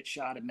legit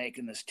shot at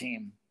making this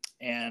team.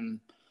 And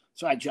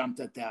so I jumped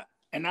at that.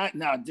 And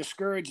now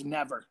discouraged,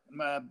 never.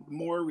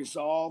 More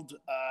resolved,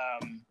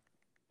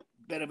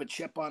 bit of a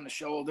chip on the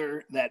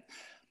shoulder that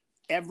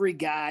every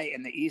guy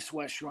in the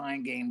East-West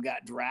Shrine game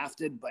got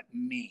drafted but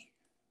me.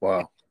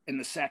 Wow. In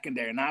the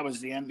secondary. And I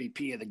was the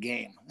MVP of the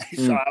game.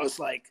 So I was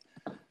like,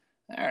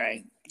 all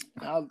right,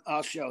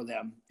 I'll show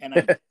them. And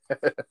I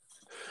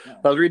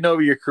was reading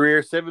over your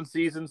career, 7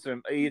 seasons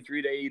from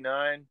 83 to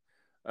 89.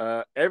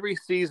 Every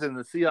season,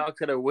 the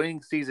Seahawks had a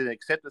winning season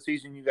except the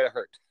season you got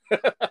hurt.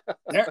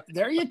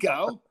 there you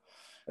go.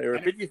 They were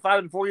 55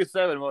 and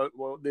 47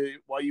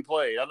 while you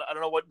played. I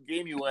don't know what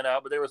game you went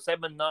out, but they were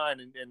 7-9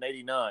 in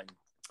 89.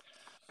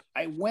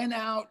 I went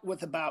out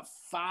with about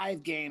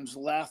 5 games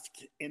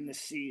left in the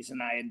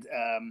season. I had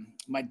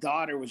my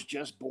daughter was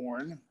just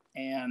born,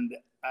 and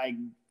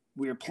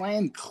we were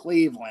playing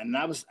Cleveland, and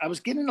I was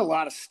getting a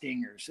lot of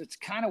stingers. It's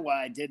kind of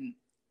why I didn't.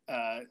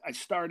 I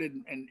started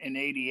in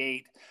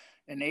 88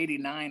 and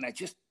 89. I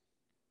just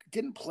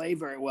didn't play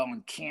very well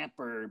in camp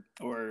or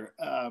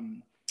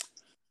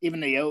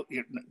even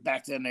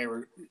back then they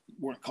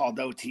weren't called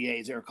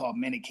OTAs. They were called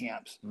mini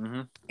camps.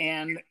 Mm-hmm.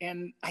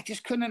 And I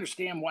just couldn't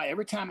understand why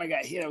every time I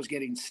got hit, I was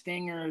getting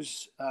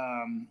stingers.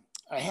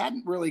 I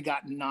hadn't really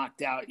gotten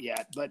knocked out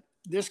yet, but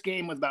this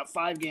game with about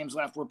 5 games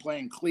left, we're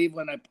playing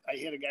Cleveland. I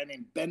hit a guy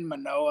named Ben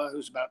Manoa,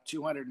 who's about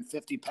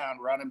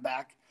 250-pound running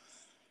back.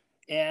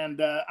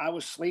 And I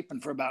was sleeping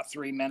for about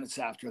 3 minutes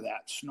after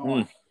that,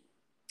 snoring.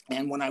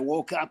 And when I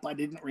woke up, I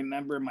didn't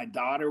remember my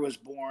daughter was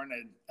born.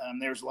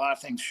 And there's a lot of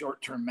things,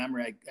 short-term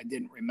memory, I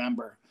didn't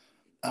remember.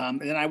 And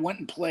then I went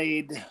and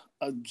played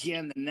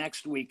again the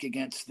next week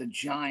against the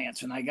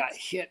Giants, and I got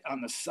hit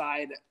on the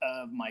side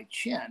of my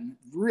chin,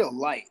 real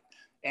light.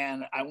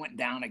 And I went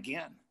down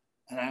again.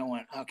 And I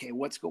went, okay,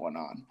 what's going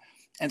on?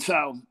 And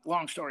so,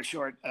 long story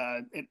short,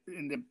 it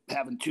ended up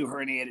having 2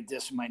 herniated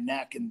discs in my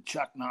neck. And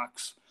Chuck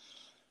Knox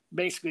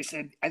basically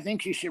said, I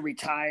think you should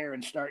retire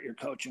and start your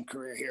coaching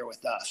career here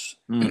with us.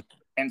 Mm.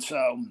 And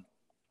so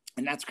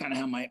And that's kind of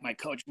how my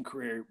coaching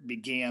career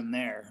began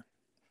there.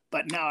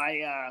 But no,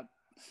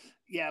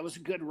 yeah, it was a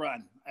good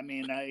run. I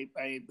mean,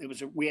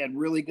 we had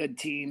really good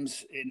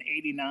teams in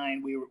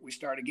 '89. We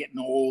started getting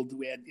old.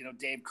 We had,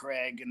 Dave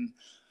Craig and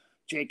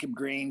Jacob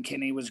Green.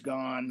 Kenny was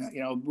gone.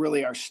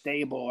 Really our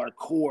stable, our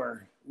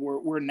core.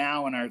 We're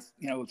now in our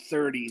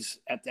 30s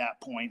at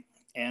that point,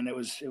 and it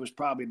was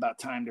probably about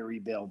time to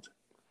rebuild.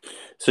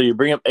 So you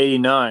bring up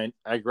 '89.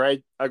 I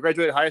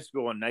graduated high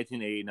school in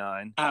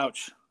 1989.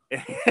 Ouch.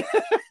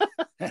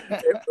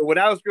 When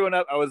I was growing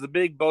up, I was a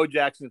big Bo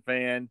Jackson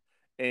fan,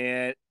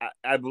 and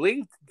I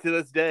believe to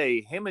this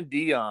day, him and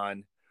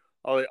Deion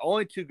are the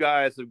only two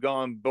guys that have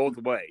gone both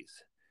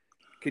ways.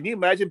 Can you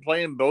imagine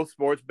playing both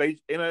sports,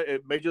 in a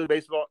Major League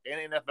Baseball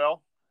and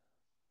NFL?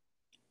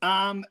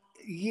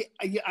 Yeah,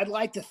 I'd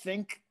like to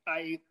think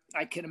I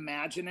can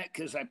imagine it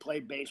because I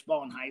played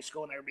baseball in high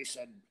school, and everybody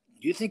said,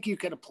 "Do you think you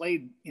could have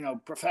played,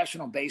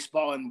 professional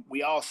baseball?" And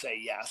we all say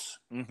yes.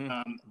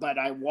 Mm-hmm. But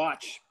I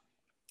watch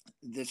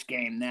this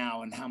game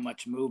now and how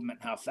much movement,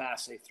 how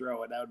fast they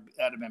throw it. That'd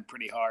have been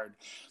pretty hard.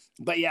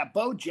 But yeah,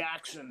 Bo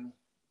Jackson.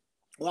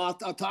 Well,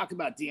 I'll talk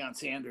about Deion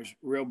Sanders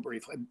real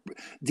briefly.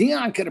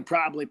 Deion could have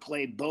probably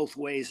played both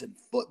ways in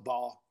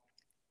football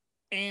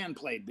and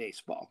played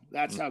baseball.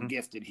 That's how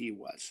gifted he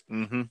was.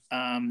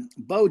 Mm-hmm.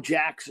 Bo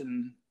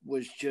Jackson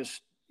was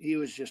just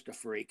a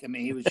freak. I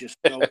mean, he was just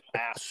so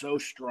fast, so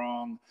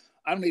strong.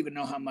 I don't even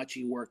know how much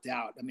he worked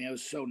out. I mean, it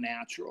was so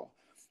natural.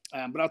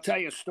 But I'll tell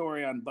you a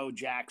story on Bo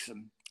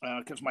Jackson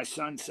because my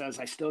son says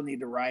I still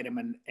need to write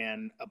him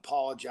and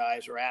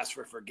apologize or ask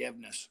for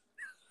forgiveness.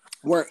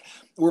 We're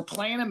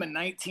playing him in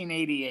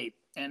 1988.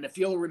 And if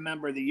you'll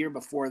remember, the year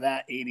before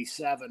that,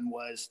 87,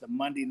 was the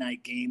Monday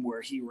night game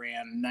where he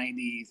ran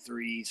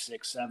 93,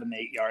 6, 7,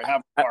 8 yards.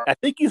 I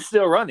think he's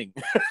still running.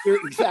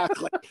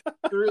 Exactly.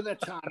 Through the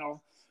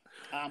tunnel.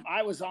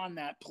 I was on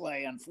that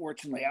play,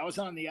 unfortunately. I was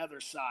on the other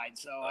side,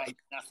 so I had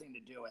nothing to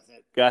do with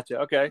it. Gotcha.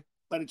 Okay.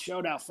 But it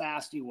showed how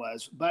fast he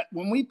was. But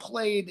when we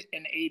played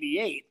in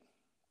 88,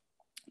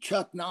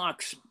 Chuck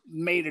Knox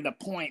made it a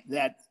point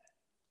that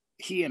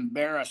he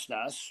embarrassed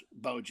us,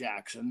 Bo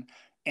Jackson,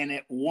 and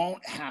it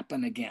won't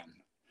happen again.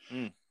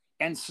 Mm.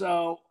 And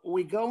so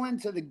we go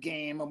into the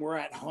game, and we're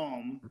at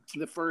home,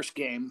 the first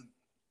game,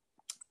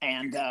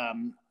 and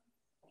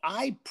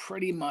I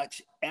pretty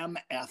much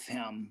MF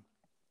him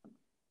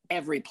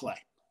every play.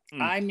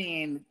 Mm. I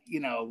mean,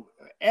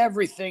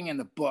 everything in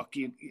the book,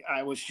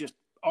 I was just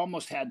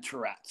almost had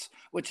Tourette's,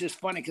 which is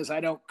funny because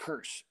I don't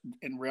curse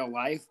in real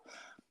life.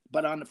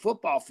 But on the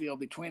football field,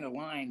 between the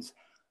lines,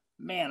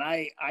 man,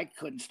 I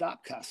couldn't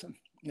stop cussing.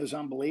 It was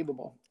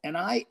unbelievable. And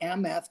I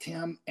MF'd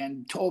him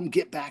and told him,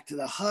 get back to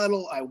the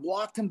huddle. I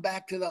walked him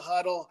back to the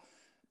huddle.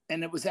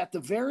 And it was at the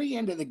very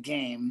end of the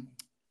game.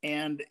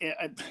 And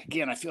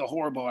again, I feel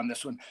horrible on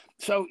this one.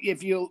 So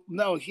if you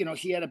know,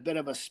 he had a bit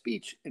of a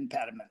speech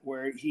impediment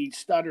where he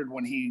stuttered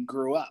when he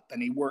grew up,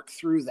 and he worked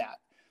through that.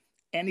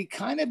 And he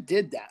kind of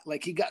did that.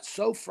 Like, he got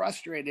so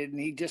frustrated, and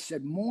he just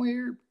said,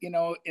 Moyer,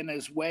 in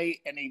his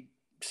way. And he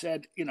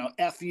said,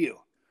 F you.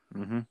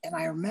 Mm-hmm. And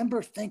I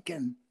remember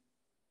thinking,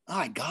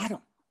 I got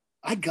him.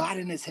 I got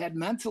in his head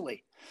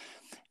mentally.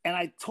 And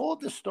I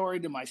told the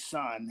story to my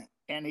son,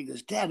 and he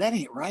goes, Dad, that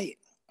ain't right.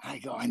 I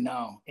go, I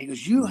know. He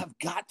goes, you have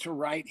got to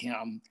write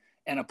him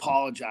and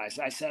apologize.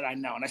 I said, I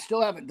know. And I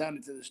still haven't done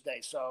it to this day.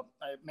 So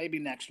maybe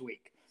next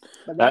week.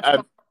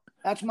 But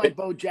that's my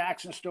Bo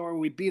Jackson story.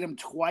 We beat him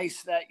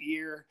twice that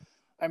year.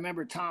 I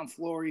remember Tom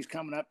Flores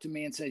coming up to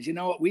me and says, you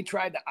know what? We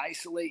tried to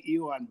isolate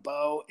you on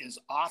Bo as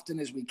often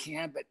as we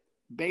can, but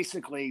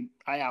basically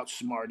I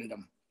outsmarted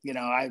him.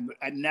 I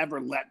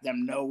never let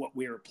them know what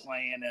we were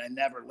playing, and I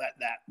never let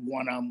that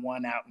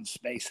one-on-one out in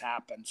space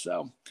happen.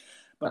 So,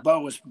 but Bo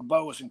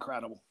was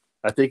incredible.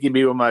 I think he'd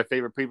be one of my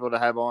favorite people to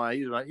have on.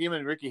 Him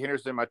and Ricky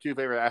Henderson, my two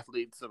favorite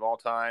athletes of all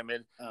time.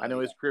 And I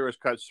know his career was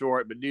cut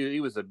short, but dude, he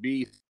was a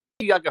beast.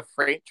 He got a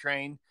freight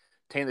train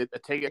trying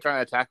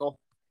to tackle.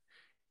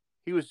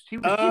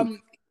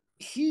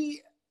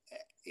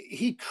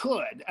 He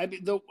could. I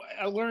mean,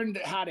 I learned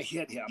how to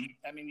hit him.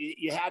 I mean,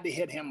 you had to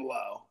hit him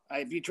low.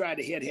 If you tried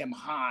to hit him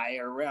high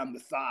or around the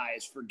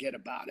thighs, forget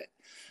about it.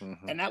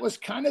 Mm-hmm. And that was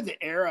kind of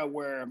the era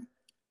where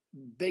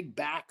big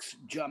backs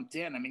jumped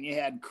in. I mean, you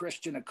had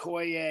Christian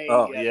Okoye.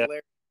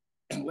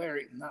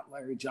 Not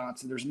Larry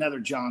Johnson. There's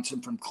another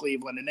Johnson from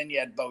Cleveland. And then you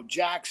had Bo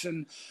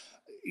Jackson.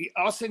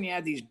 All of a sudden, you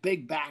had these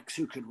big backs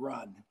who could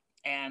run.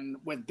 And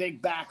with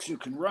big backs who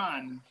can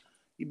run,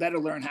 you better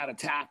learn how to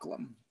tackle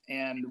them.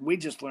 And we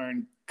just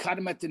learned, cut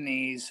him at the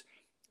knees,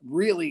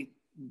 really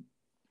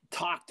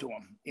talk to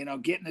him,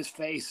 get in his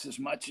face as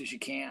much as you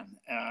can.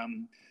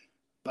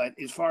 But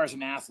as far as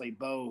an athlete,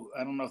 Bo,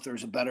 I don't know if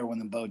there's a better one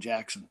than Bo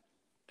Jackson.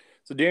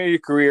 So during your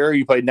career,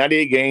 you played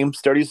 98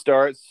 games, 30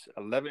 starts,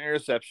 11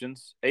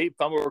 interceptions, 8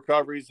 fumble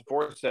recoveries,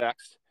 4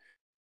 sacks.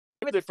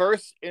 Give me the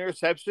first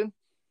interception.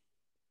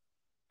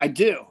 I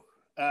do.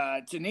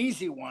 It's an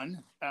easy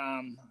one.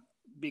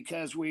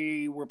 Because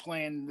we were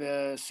playing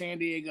the San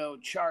Diego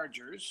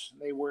Chargers.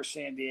 They were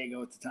San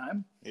Diego at the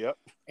time. Yep.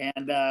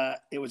 And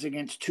it was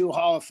against 2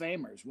 Hall of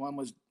Famers. One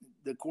was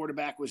the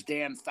quarterback was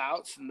Dan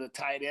Fouts and the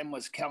tight end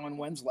was Kellen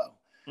Winslow.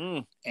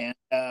 And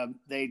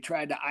they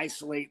tried to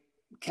isolate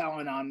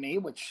Kellen on me,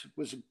 which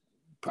was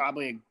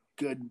probably a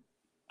good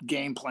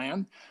game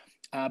plan.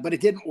 But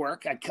it didn't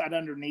work. I cut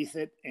underneath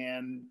it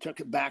and took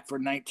it back for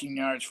 19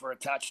 yards for a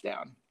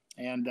touchdown.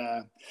 And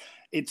I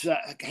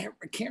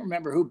can't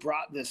remember who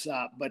brought this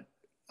up, but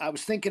I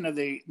was thinking of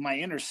my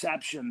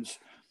interceptions.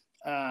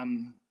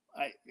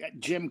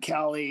 Jim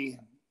Kelly,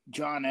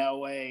 John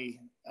Elway,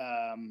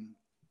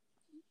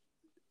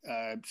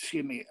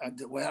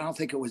 well, I don't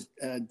think it was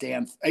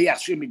Dan.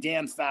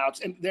 Dan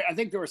Fouts. And I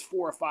think there was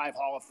 4 or 5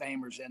 Hall of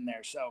Famers in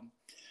there. So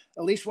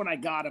at least when I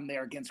got them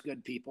there against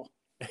good people.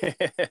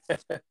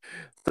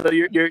 So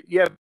you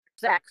have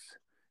sacks.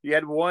 You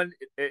had one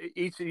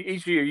each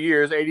of your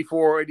years,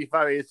 84,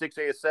 85, 86,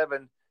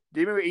 87.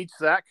 Do you remember each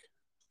sack?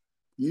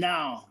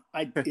 No,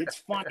 it's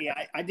funny.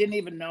 I didn't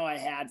even know I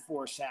had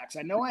 4 sacks.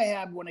 I know I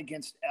had one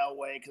against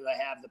Elway because I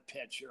have the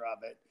picture of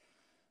it.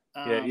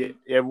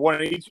 You have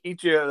one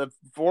each of the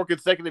 4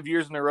 consecutive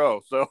years in a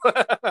row. So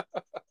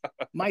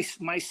my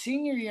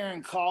senior year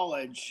in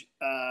college,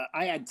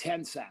 I had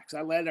 10 sacks.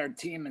 I led our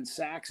team in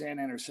sacks and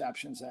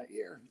interceptions that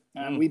year.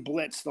 We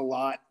blitzed a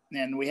lot,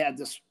 and we had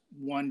this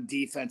one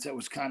defense that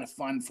was kind of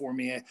fun for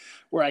me,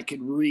 where I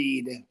could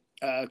read,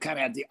 kind of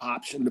had the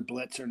option to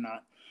blitz or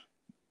not.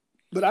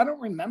 But I don't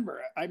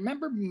remember. I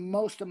remember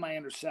most of my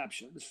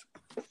interceptions.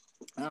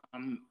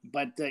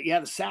 But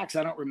the sacks,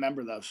 I don't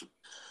remember those.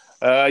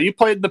 You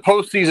played the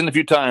postseason a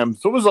few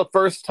times. What was the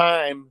first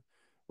time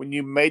when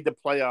you made the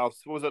playoffs?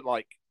 What was it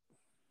like?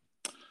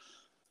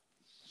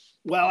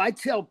 Well, I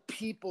tell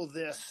people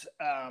this.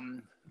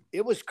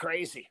 It was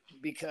crazy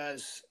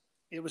because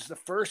it was the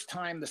first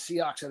time the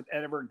Seahawks had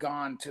ever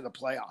gone to the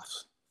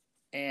playoffs.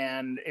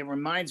 And it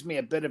reminds me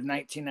a bit of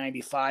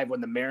 1995 when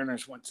the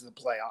Mariners went to the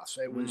playoffs.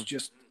 It was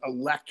just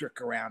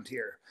electric around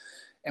here.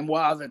 And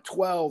while the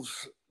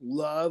 12s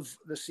love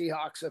the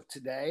Seahawks of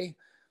today,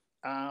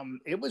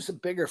 it was a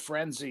bigger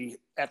frenzy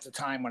at the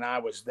time when I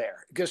was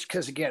there. Just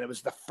because, again, it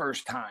was the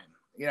first time.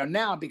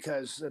 Now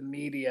because the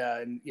media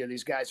and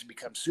these guys have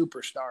become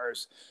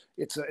superstars,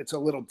 it's a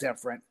little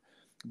different.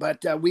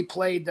 But we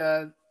played.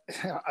 I'll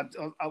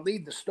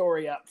lead the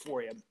story up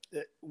for you.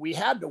 We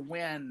had to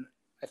win,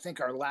 I think,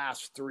 our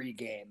last 3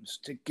 games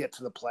to get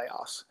to the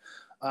playoffs.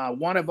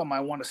 One of them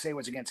I want to say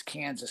was against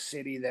Kansas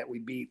City that we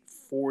beat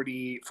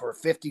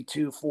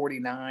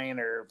 52-49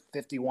 or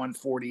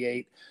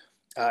 51-48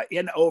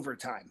 in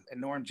overtime,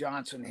 and Norm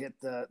Johnson hit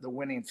the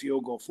winning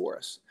field goal for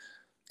us.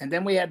 And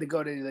then we had to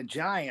go to the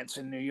Giants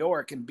in New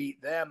York and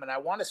beat them. And I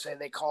want to say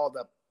they called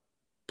a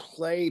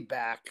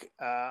playback,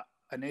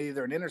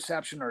 either an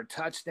interception or a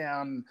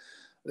touchdown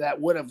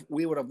that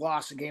we would have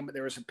lost the game, but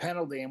there was a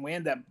penalty, and we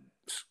ended up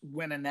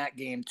winning that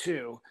game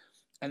too.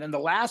 And then the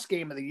last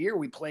game of the year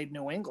we played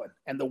New England,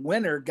 and the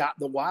winner got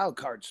the wild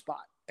card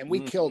spot, and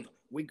we killed them.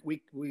 We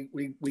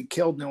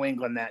killed New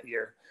England that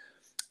year.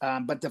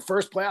 But the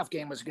first playoff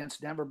game was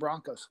against Denver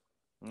Broncos.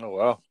 Oh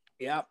wow!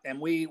 Yeah, and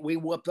we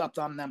whooped up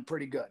on them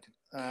pretty good.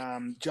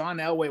 John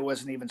Elway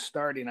wasn't even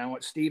starting.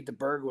 Steve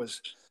DeBerg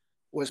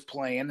was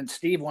playing, and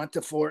Steve went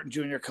to Fullerton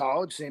Junior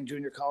College, same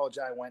junior college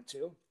I went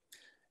to.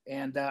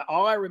 And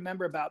all I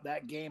remember about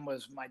that game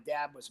was my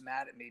dad was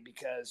mad at me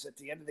because at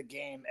the end of the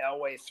game,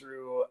 Elway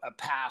threw a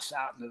pass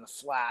out into the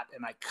flat,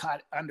 and I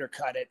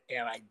undercut it,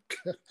 and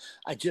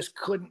I just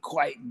couldn't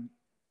quite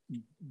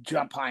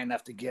jump high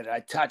enough to get it. I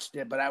touched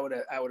it, but I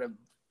would have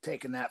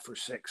taken that for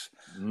 6.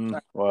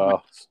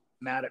 Wow!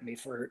 Mad at me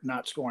for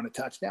not scoring a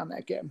touchdown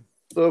that game.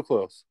 So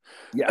close.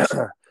 Yes.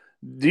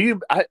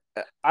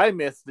 I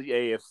miss the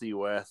AFC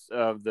West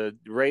of the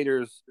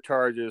Raiders,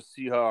 Chargers,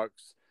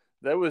 Seahawks.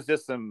 That was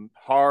just some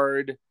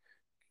hard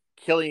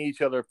killing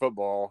each other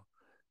football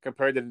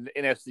compared to the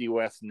NFC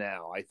West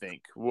now, I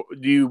think.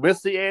 Do you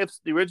miss the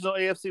original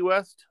AFC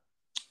West?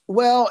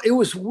 Well, it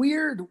was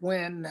weird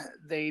when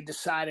they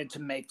decided to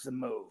make the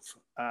move.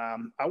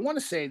 I want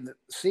to say that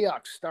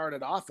Seahawks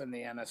started off in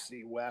the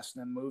NFC West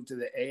and then moved to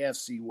the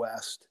AFC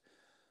West.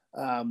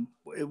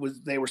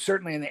 They were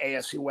certainly in the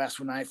AFC West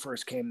when I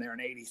first came there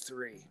in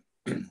 '83.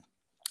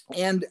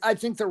 And I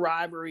think the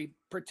rivalry,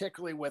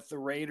 particularly with the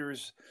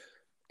Raiders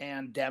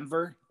and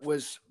Denver,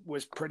 was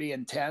pretty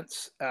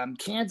intense.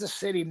 Kansas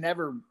City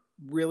never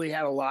really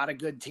had a lot of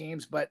good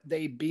teams, but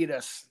they beat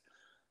us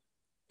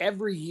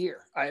every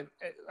year.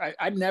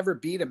 I never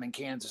beat them in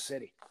Kansas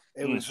City.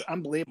 It was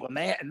unbelievable.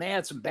 And they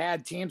had some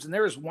bad teams. And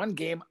there was one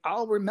game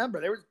I'll remember.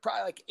 There was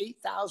probably like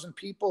 8,000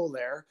 people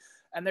there.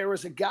 And there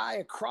was a guy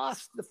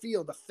across the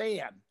field, a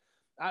fan.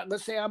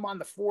 Let's say I'm on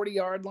the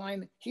 40-yard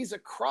line. He's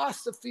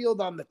across the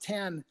field on the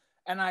 10.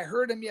 And I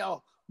heard him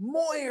yell,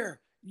 "Moyer,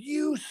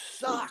 you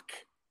suck."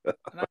 And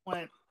I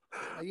went,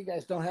 "Well, you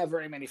guys don't have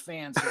very many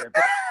fans here."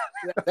 But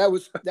that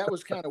was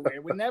kind of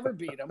weird. We never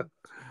beat them.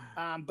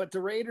 But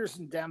the Raiders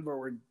and Denver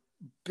were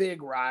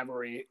big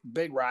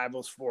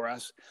rivals for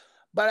us.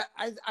 But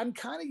I'm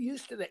kind of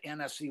used to the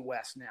NFC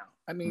West now.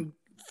 I mean,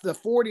 the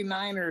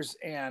 49ers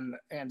and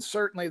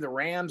certainly the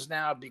Rams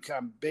now have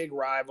become big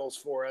rivals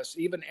for us.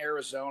 Even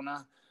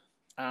Arizona.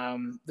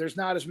 There's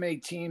not as many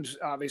teams,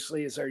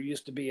 obviously, as there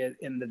used to be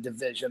in the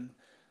division.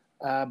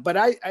 But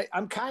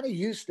I'm kind of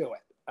used to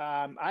it.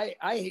 I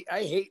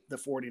hate the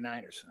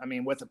 49ers. I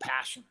mean, with a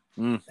passion.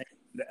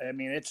 I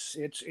mean,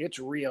 it's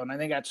real. And I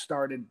think that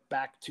started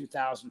back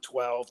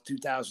 2012,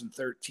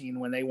 2013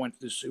 when they went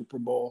to the Super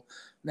Bowl.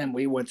 Then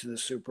we went to the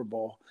Super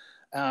Bowl.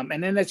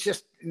 And then it's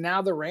just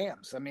now the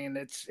Rams. I mean,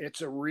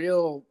 it's a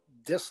real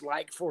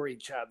dislike for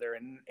each other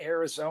in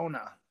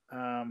Arizona.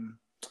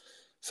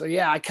 So,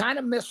 yeah, I kind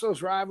of miss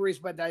those rivalries,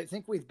 but I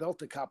think we've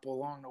built a couple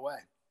along the way.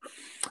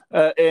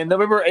 In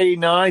November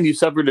 '89, you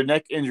suffered a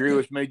neck injury,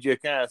 which made you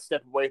kind of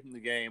step away from the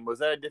game. Was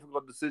that a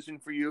difficult decision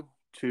for you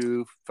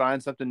to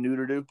find something new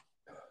to do?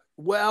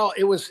 Well,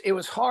 it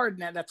was hard,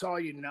 and that's all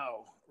you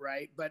know,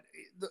 right? But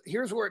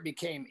here's where it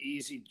became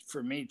easy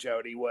for me,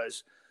 Jody,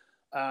 was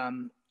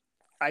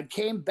I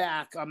came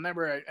back. I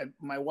remember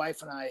my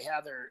wife and I,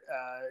 Heather,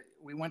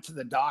 we went to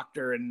the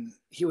doctor, and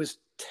he was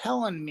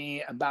telling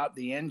me about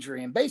the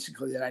injury and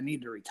basically that I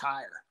need to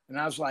retire. And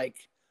I was like,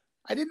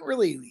 I didn't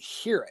really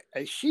hear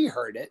it. She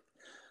heard it.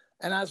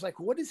 And I was like,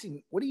 what does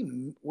he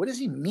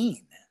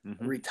mean,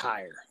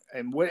 retire?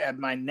 And what at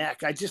my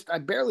neck? I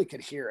barely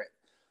could hear it.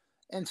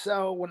 And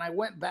so when I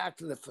went back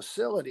to the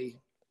facility,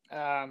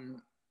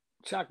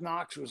 Chuck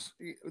Knox was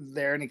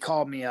there, and he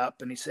called me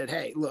up and he said,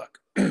 hey, look,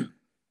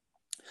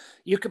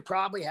 you could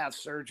probably have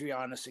surgery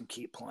on us and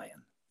keep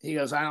playing. He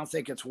goes, I don't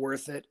think it's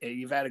worth it.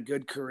 You've had a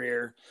good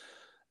career.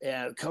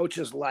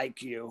 Coaches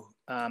like you.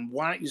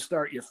 Why don't you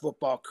start your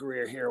football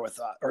career here with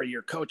us, or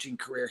your coaching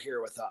career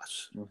here with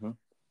us?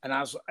 And I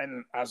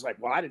was like,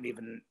 well, I didn't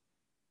even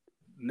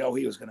know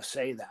he was going to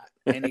say that.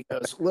 And he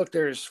goes, look,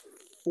 there's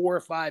 4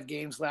 or 5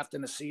 games left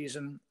in the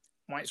season.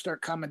 Why don't you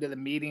start coming to the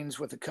meetings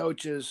with the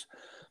coaches,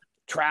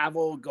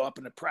 travel, go up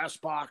in the press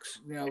box,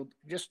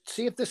 just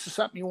see if this is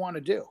something you want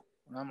to do.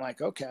 And I'm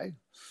like, okay.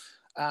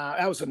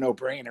 That was a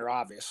no-brainer,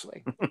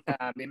 obviously.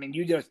 I mean,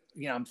 you just,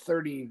 I'm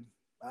 30.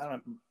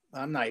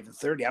 I'm not even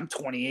 30. I'm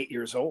 28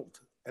 years old.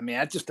 I mean,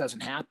 that just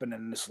doesn't happen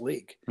in this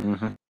league.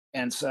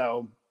 And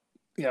so,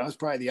 I was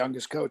probably the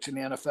youngest coach in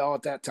the NFL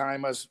at that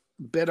time. I was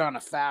a bit on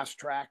a fast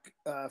track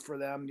for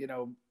them,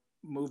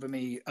 moving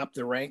me up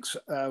the ranks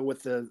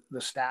with the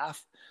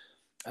staff.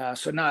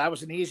 So, no, that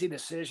was an easy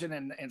decision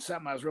and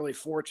something I was really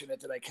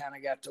fortunate that I kind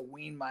of got to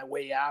wean my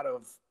way out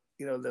of,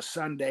 the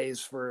Sundays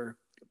for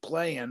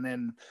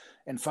playing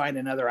and find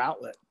another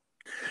outlet.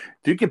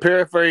 Do you can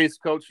paraphrase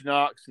Coach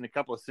Knox in a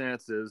couple of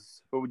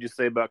sentences? What would you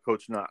say about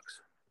Coach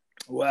Knox?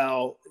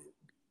 Well,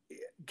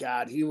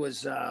 God, he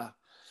was how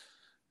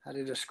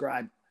to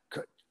describe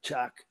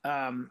Chuck.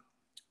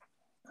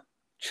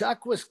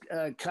 Chuck was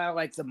kind of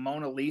like the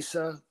Mona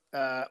Lisa,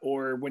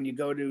 or when you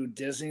go to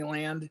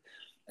Disneyland,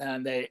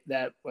 and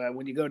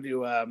when you go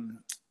to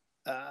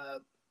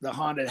the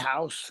haunted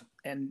house,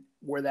 and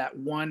where that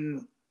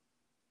one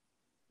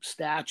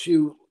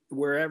statue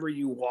wherever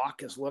you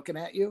walk is looking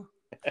at you.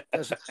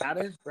 Doesn't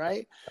matter,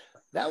 right?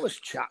 That was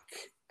Chuck.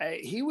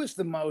 He was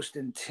the most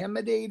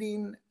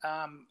intimidating,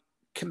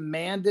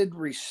 commanded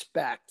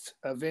respect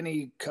of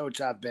any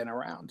coach I've been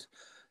around.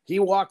 He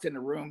walked in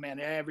the room and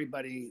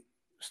everybody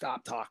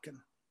stopped talking.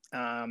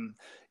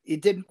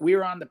 We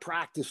were on the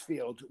practice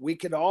field. We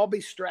could all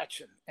be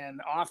stretching,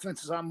 and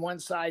offense is on one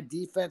side,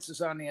 defense is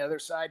on the other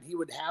side. He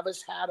would have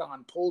his hat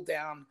on, pulled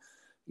down,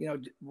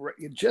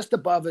 just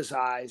above his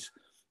eyes.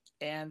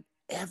 And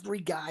every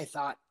guy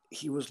thought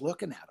he was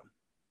looking at him.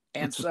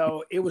 And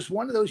so it was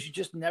one of those, you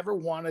just never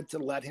wanted to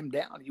let him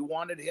down. You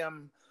wanted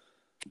him,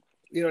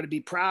 to be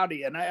proud of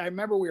you. And I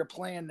remember we were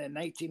playing in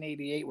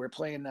 1988, we were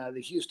playing the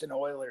Houston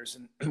Oilers,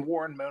 and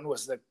Warren Moon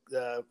was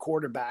the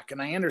quarterback.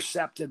 And I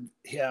intercepted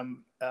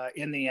him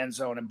in the end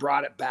zone and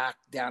brought it back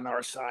down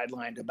our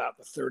sideline to about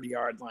the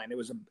 30-yard line. It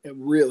was a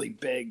really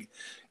big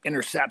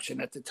interception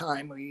at the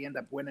time. We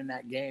ended up winning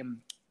that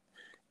game.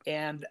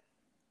 And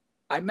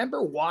I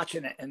remember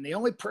watching it, and the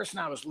only person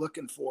I was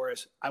looking for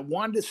is I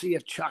wanted to see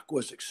if Chuck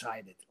was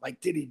excited.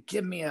 Like, did he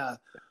give me a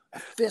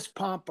fist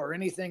pump or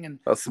anything? And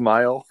a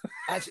smile?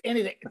 That's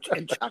anything.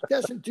 And Chuck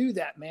doesn't do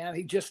that, man.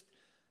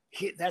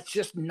 That's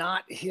just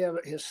not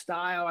his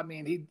style. I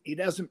mean, he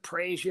doesn't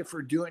praise you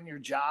for doing your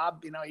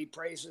job. He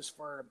praises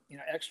for,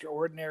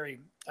 extraordinary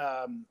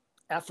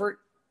effort.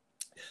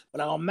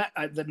 But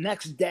the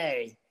next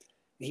day,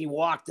 he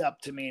walked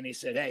up to me and he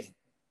said, hey,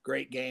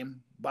 great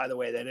game. By the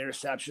way, that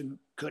interception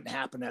couldn't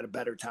happen at a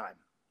better time.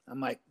 I'm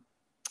like,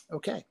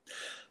 okay.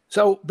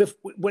 So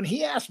when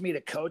he asked me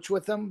to coach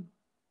with him,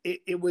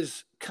 it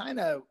was kind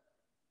of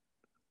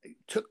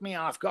took me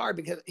off guard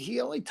because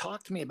he only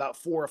talked to me about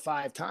 4 or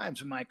 5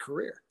 times in my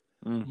career,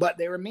 but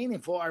they were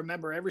meaningful. I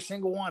remember every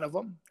single one of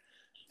them.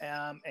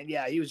 And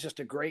yeah, he was just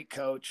a great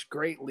coach,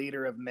 great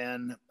leader of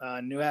men,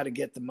 knew how to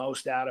get the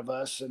most out of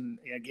us. And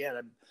again,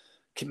 a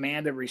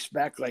commanded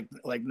respect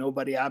like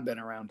nobody I've been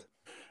around.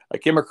 I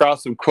came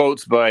across some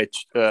quotes by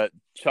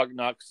Chuck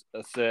Knox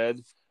said,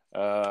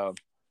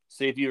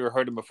 see if you ever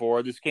heard him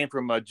before. This came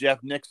from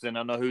Jeff Nixon. I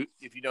don't know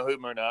if you know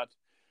him or not,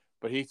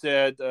 but he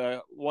said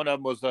one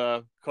of them was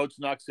Coach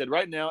Knox said,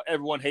 right now,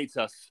 everyone hates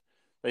us.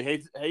 They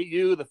hate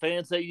you. The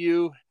fans hate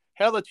you.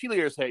 Hell, the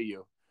cheerleaders hate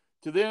you.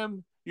 To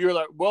them, you're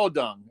like, well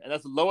done. And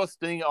that's the lowest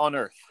thing on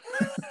earth.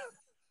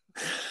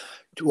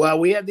 Well,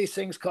 we have these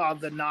things called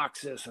the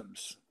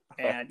Knoxisms.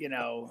 And,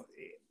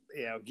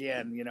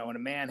 again, when a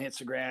man hits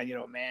the ground,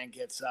 a man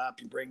gets up,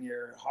 you bring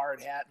your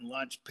hard hat and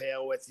lunch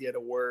pail with you to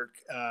work.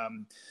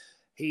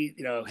 Hey,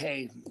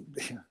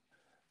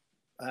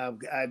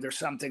 there's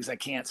some things I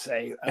can't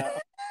say.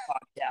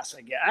 Podcasts,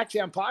 I guess.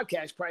 Actually, on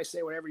podcasts, probably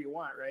say whatever you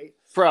want, right?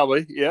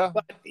 Probably, yeah.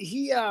 But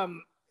he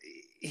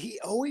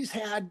always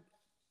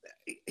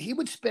he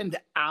would spend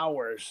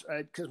hours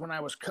because when I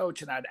was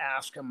coaching, I'd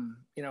ask him,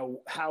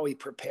 how he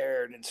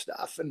prepared and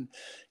stuff. And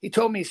he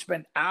told me he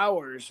spent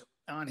hours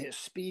on his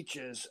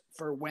speeches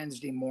for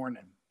Wednesday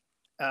morning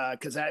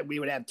because we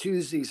would have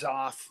Tuesdays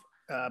off.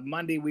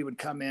 Monday, we would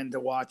come in to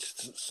watch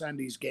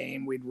Sunday's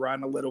game. We'd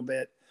run a little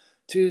bit.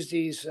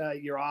 Tuesdays,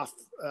 you're off.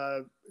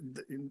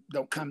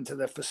 Don't come to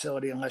the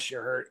facility unless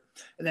you're hurt.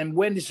 And then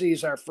Wednesday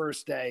is our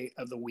first day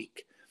of the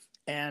week.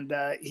 And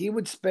he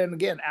would spend,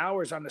 again,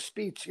 hours on the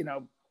speech,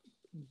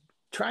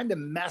 trying to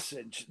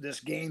message this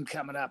game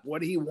coming up,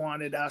 what he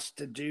wanted us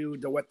to do,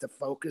 what to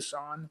focus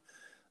on.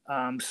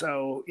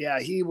 So, yeah,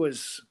 he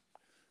was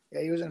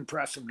an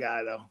impressive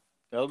guy, though.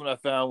 The other one I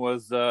found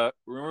was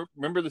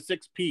remember the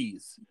 6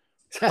 Ps.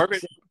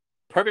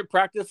 Perfect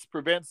practice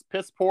prevents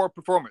piss poor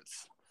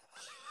performance.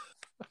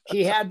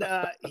 He had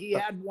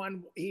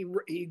one. He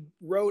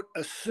wrote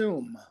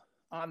assume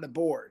on the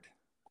board.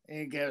 And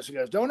he goes,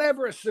 don't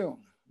ever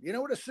assume. You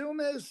know what assume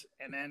is?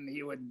 And then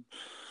he would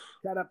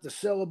cut up the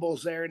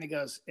syllables there, and he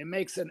goes, it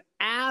makes an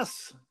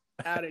ass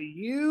out of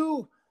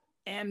you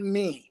and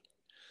me.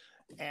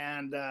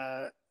 And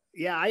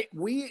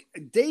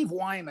Dave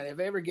Wyman, if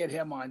I ever get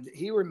him on,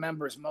 he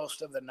remembers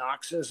most of the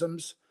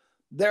Knoxisms.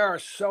 There are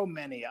so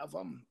many of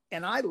them,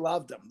 and I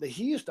loved them.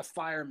 He used to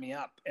fire me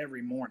up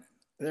every morning.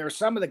 There were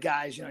some of the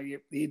guys,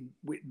 he'd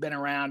been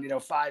around,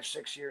 5,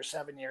 6 years,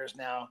 7 years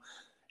now.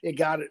 It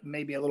got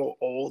maybe a little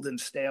old and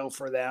stale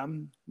for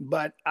them.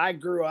 But I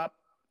grew up,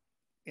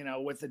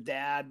 with a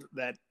dad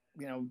that,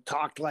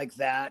 talked like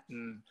that.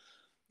 And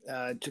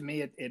to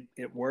me,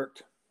 it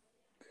worked.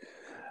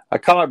 I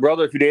called my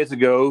brother a few days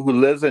ago who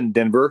lives in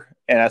Denver,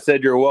 and I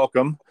said, you're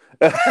welcome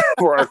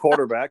for our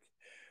quarterback.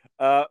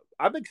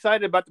 I'm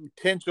excited about the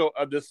potential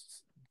of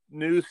this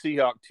new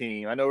Seahawk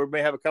team. I know we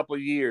may have a couple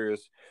of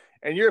years.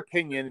 In your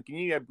opinion, can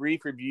you give a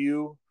brief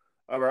review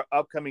of our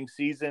upcoming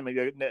season,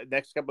 maybe the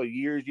next couple of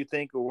years, you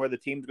think, or where the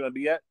team's going to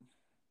be at?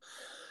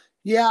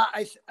 Yeah,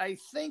 I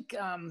think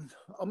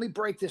let me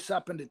break this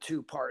up into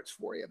 2 parts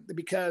for you,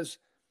 because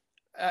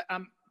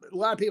a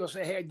lot of people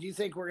say, hey, do you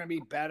think we're going to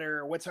be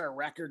better? What's our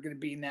record going to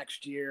be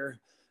next year?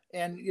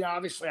 And,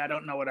 obviously I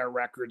don't know what our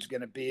record's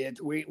going to be.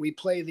 We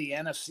play the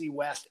NFC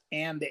West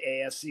and the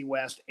AFC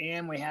West,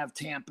 and we have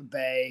Tampa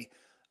Bay.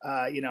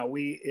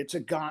 It's a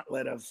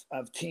gauntlet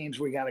of teams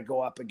we got to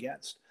go up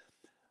against.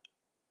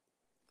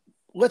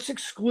 Let's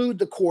exclude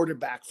the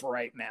quarterback for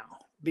right now,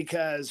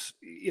 because,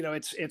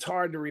 it's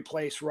hard to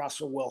replace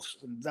Russell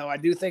Wilson, though I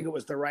do think it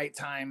was the right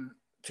time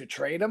to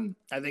trade him.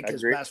 I think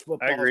his best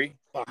football is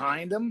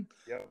behind him.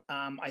 Yep.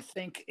 I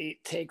think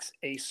it takes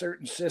a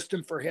certain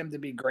system for him to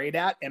be great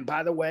at. And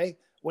by the way,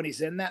 when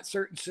he's in that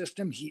certain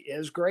system, he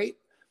is great.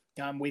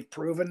 We've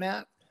proven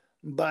that.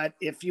 But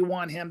if you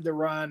want him to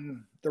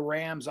run the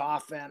Rams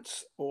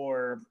offense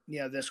or,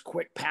 this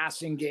quick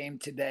passing game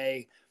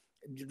today,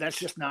 that's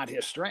just not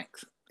his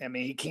strength. I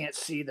mean, he can't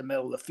see the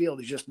middle of the field.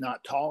 He's just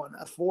not tall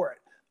enough for it.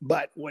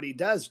 But what he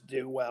does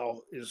do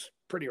well is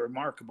pretty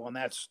remarkable. And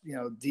that's,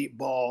 deep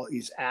ball.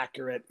 He's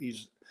accurate.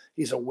 He's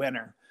a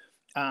winner.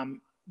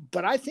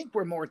 But I think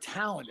we're more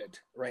talented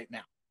right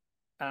now.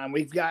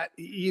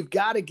 You've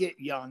got to get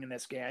young in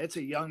this game. It's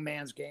a young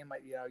man's game.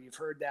 You've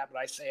heard that, but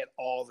I say it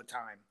all the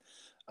time.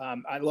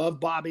 I love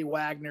Bobby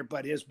Wagner,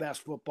 but his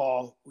best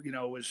football,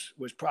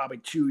 was probably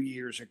 2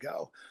 years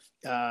ago.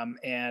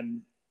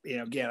 And,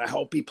 again, I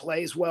hope he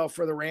plays well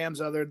for the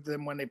Rams other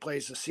than when they play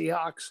the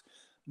Seahawks.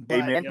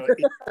 But,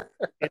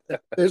 it's a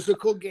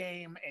physical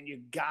game, and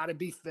you got to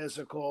be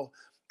physical.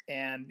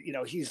 And,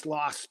 he's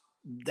lost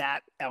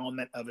that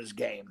element of his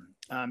game.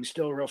 He's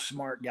still a real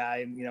smart guy,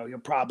 and, he'll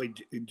probably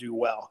do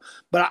well.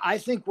 But I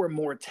think we're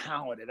more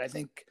talented. I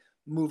think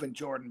moving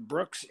Jordan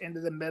Brooks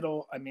into the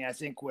middle. I mean, I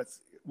think with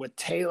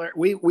Taylor,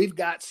 we've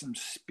got some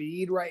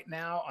speed right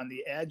now on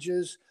the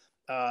edges.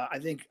 I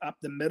think up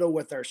the middle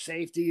with our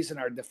safeties and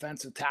our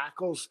defensive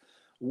tackles,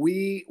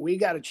 we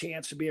got a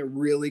chance to be a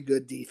really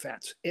good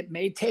defense. It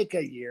may take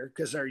a year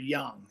because they're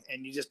young,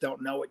 and you just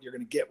don't know what you're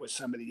going to get with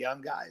some of the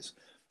young guys.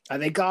 I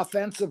think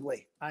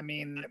offensively, I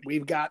mean,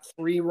 we've got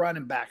 3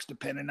 running backs,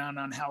 depending on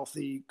how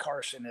healthy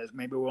Carson is.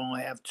 Maybe we'll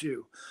only have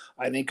 2.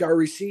 I think our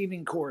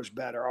receiving core is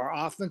better.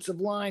 Our offensive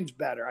line's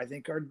better. I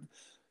think our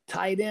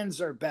tight ends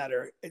are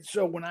better. And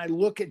so when I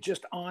look at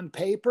just on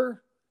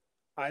paper,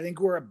 I think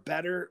we're a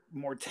better,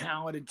 more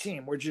talented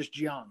team. We're just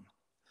young.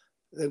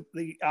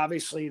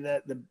 Obviously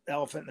the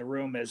elephant in the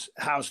room is,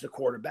 how's the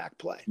quarterback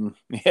play?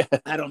 Yeah.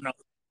 I don't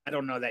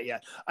know that that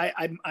yet.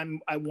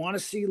 I want to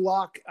see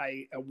Locke.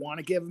 I want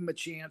to give him a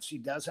chance. He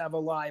does have a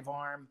live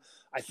arm.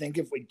 I think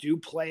if we do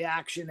play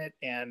action it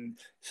and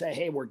say,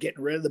 hey, we're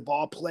getting rid of the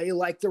ball, play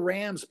like the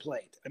Rams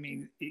played. I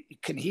mean,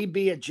 can he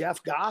be a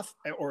Jeff Goff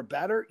or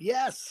better?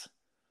 Yes.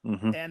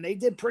 Mm-hmm. And they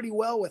did pretty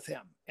well with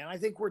him. And I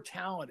think we're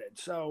talented.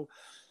 So,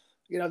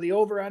 the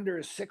over-under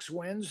is 6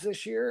 wins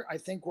this year. I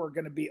think we're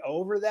going to be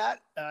over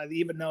that,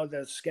 even though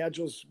the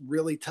schedule's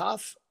really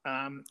tough,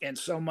 and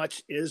so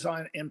much is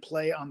in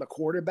play on the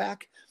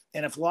quarterback.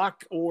 And if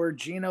Locke or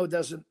Geno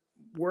doesn't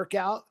work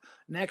out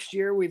next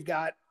year, we've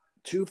got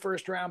 2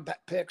 first-round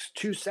picks,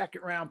 2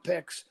 second-round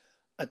picks,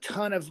 a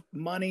ton of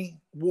money.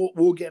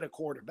 We'll get a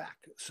quarterback.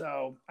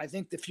 So I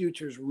think the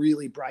future is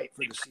really bright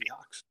for the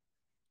Seahawks.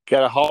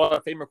 Got a Hall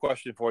of Famer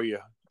question for you.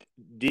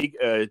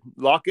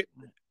 Lockett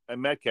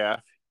and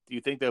Metcalf. Do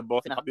you think they'll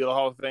both not be in the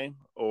Hall of Fame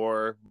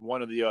or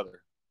one or the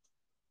other?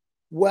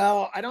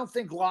 Well, I don't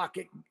think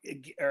Lockett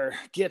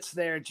gets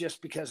there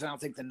just because I don't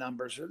think the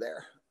numbers are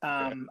there.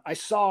 I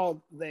saw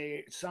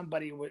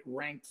somebody would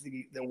rank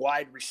the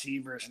wide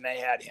receivers and they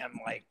had him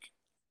like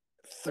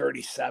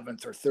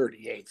 37th or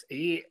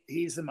 38th.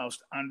 He's the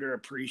most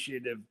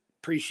appreciated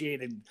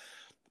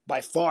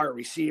by far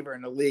receiver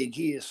in the league.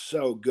 He is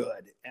so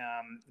good.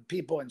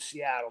 People in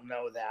Seattle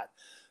know that.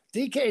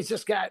 DK it's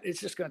just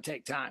going to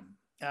take time.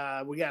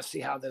 We got to see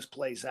how this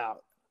plays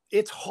out.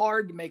 It's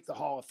hard to make the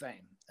Hall of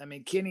Fame. I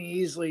mean,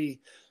 Kenny Easley,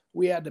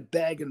 we had to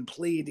beg and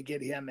plead to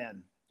get him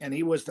in, and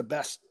he was the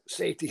best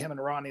safety, him and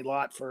Ronnie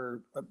Lott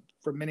for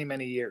many,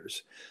 many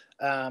years.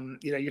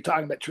 You're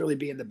talking about truly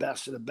being the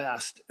best of the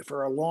best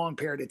for a long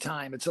period of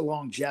time. It's a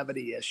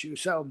longevity issue.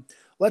 So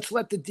let's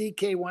let the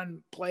DK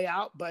one play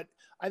out, but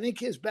I think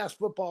his best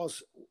football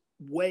is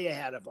way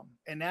ahead of him.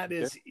 And that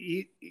is,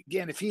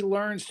 again, if he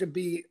learns to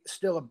be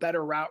still a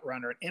better route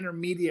runner, an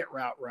intermediate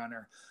route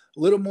runner, a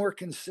little more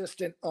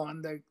consistent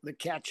on the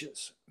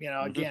catches,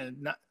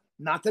 again,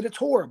 not that it's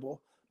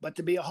horrible, but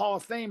to be a Hall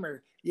of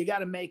Famer, you got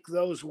to make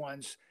those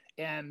ones.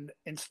 And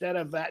instead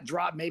of that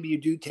drop, maybe you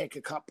do take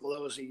a couple of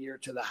those a year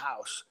to the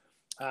house.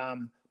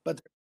 But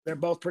they're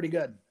both pretty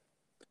good.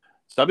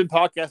 So I've been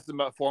podcasting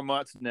about 4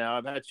 months now.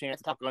 I've had a chance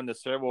to talk on to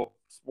several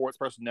sports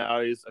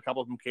personalities, a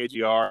couple from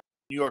KGR,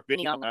 New York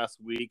Video last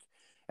week,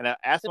 and I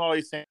asked them all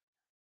these things,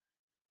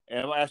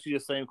 and I'll ask you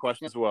the same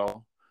question as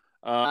well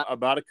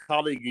about a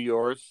colleague of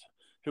yours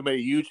who made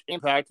a huge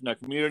impact in our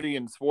community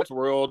and sports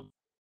world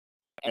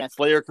and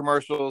Slayer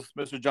commercials,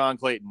 Mr. John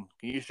Clayton.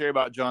 Can you share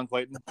about John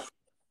Clayton?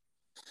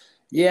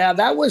 Yeah,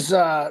 that was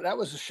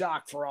a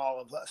shock for all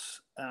of us.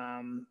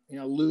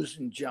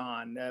 Losing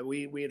John.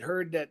 We had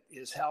heard that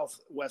his health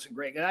wasn't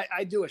great. And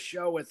I do a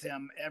show with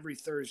him every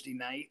Thursday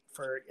night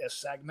for a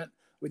segment.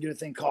 We do a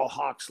thing called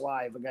Hawks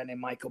Live, a guy named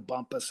Michael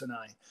Bumpus and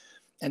I.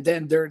 And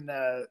then during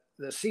the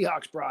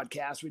Seahawks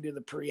broadcast, we do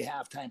the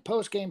pre-halftime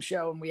post-game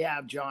show, and we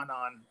have John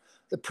on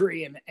the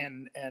pre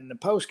and the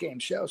post-game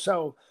show.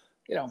 So,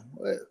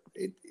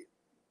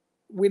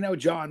 we know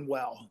John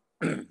well.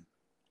 And,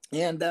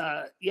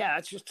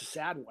 it's just a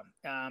sad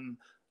one.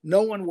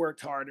 No one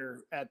worked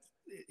harder at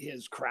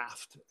his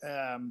craft.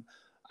 I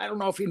don't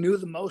know if he knew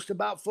the most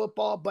about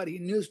football, but he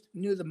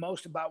knew the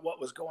most about what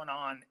was going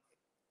on,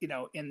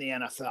 in the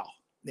NFL.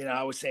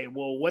 I would say,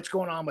 well, what's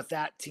going on with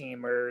that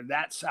team or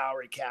that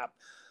salary cap?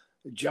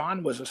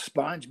 John was a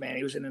sponge, man.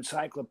 He was an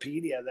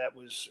encyclopedia that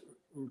was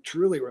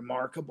truly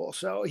remarkable.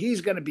 So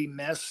he's going to be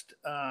missed.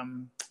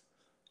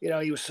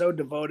 He was so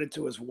devoted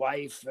to his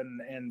wife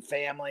and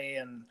family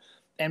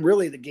and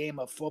really the game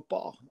of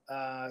football.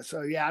 I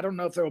don't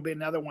know if there will be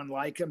another one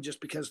like him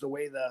just because the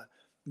way the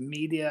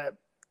media,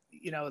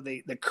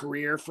 the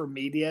career for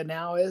media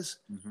now is.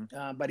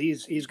 Mm-hmm. But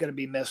he's going to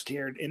be missed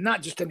here, and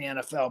not just in the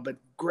NFL, but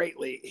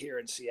greatly here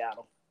in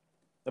Seattle.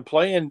 And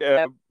playing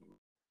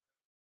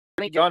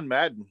John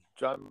Madden.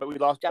 We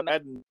lost John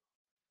Madden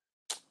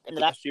in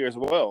the last year as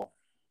well.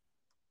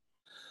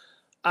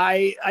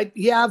 I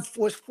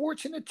was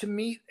fortunate to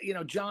meet,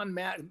 John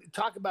Madden.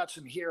 Talk about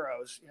some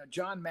heroes,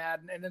 John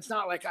Madden. And it's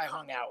not like I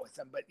hung out with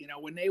him, but,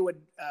 when they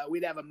would,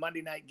 we'd have a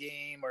Monday night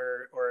game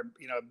or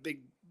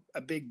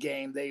a big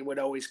game, they would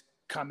always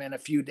come in a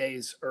few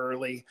days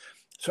early.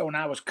 So when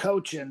I was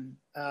coaching,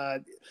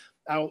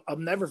 I'll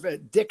never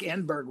forget, Dick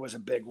Enberg was a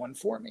big one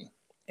for me.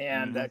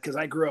 And because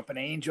I grew up an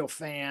Angel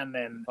fan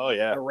and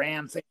a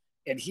Ram fan,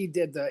 and he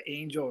did the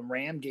Angel and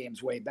Ram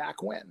games way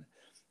back when.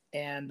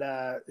 And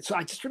so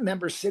I just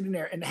remember sitting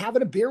there and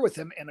having a beer with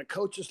him in a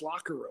coach's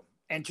locker room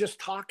and just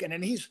talking.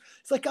 And he's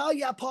like, "Oh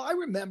yeah, Paul, I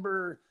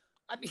remember."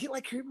 I mean, he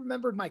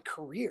remembered my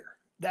career.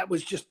 That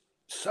was just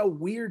so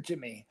weird to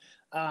me.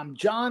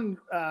 John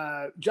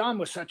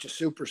was such a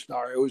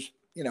superstar. It was,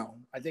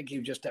 I think he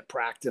was just at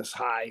practice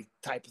high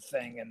type of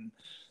thing, and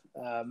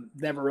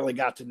never really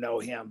got to know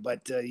him.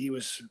 But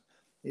he's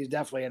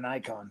definitely an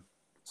icon.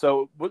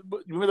 So,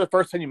 remember the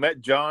first time you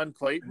met John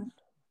Clayton?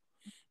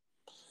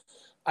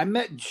 I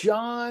met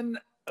John.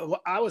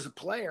 I was a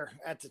player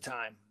at the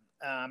time.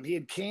 He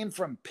had came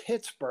from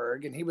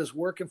Pittsburgh, and he was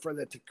working for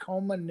the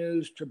Tacoma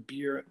News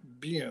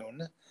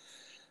Tribune.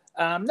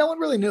 No one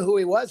really knew who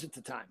he was at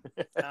the time.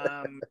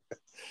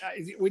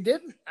 We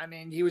didn't. I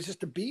mean, he was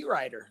just a beat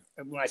writer.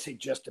 And when I say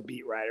just a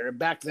beat writer, and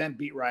back then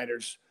beat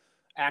writers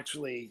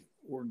actually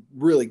were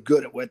really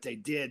good at what they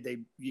did.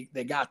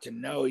 They got to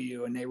know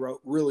you and they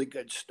wrote really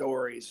good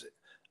stories.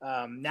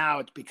 Now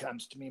it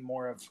becomes to me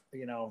more of,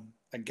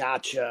 a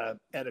gotcha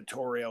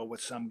editorial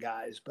with some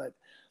guys. But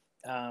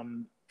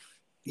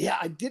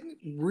I didn't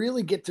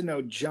really get to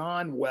know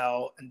John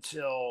well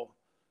until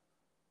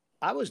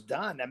I was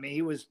done. I mean,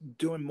 he was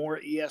doing more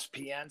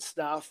ESPN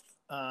stuff.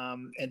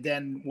 And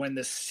then when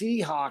the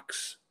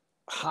Seahawks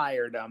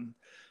hired him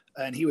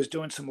and he was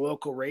doing some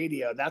local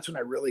radio, that's when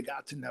I really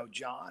got to know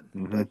John.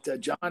 Mm-hmm.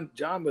 But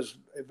John was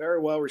a very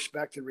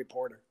well-respected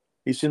reporter.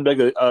 He seemed like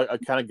a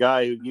kind of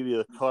guy who'd give you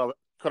the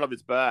cut off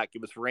his back.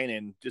 It was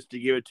raining just to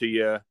give it to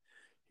you.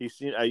 He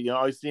seemed,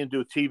 I seen him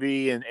do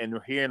TV and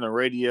hearing the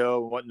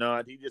radio and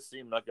whatnot. He just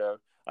seemed like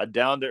a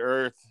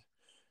down-to-earth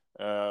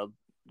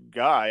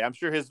guy. I'm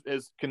sure his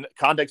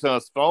contacts on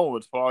his phone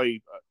was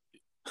probably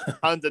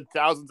tons and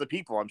thousands of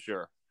people, I'm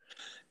sure.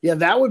 Yeah,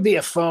 that would be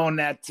a phone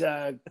that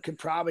could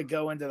probably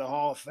go into the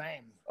Hall of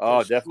Fame.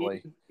 Oh,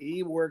 definitely.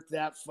 He worked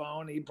that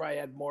phone. He probably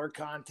had more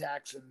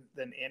contacts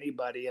than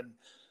anybody. And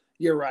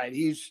you're right.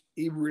 He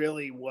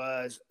really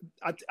was.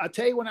 I'll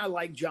tell you when I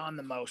liked John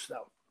the most,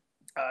 though.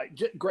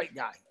 Great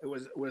guy. It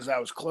was I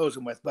was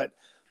closing with. But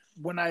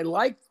when I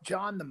liked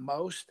John the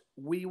most,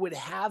 we would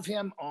have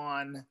him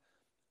on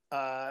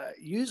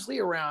usually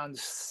around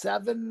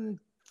 7:30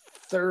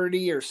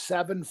 or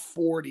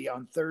 7:40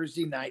 on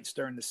Thursday nights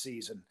during the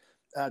season,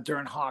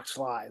 during Hawks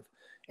Live.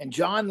 And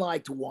John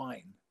liked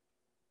wine.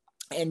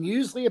 And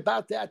usually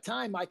about that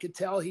time, I could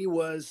tell he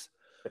was,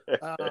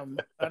 I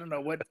don't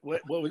know,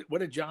 what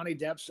did Johnny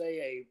Depp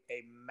say?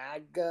 A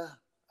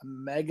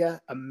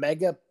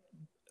mega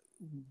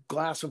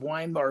glass of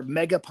wine or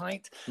mega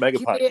pint. Mega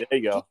pint, there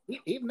you go.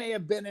 He may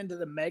have been into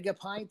the mega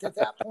pint at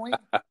that point.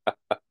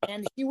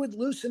 And he would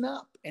loosen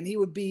up and he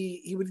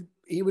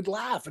would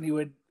laugh and he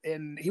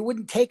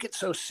wouldn't take it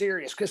so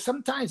serious. Because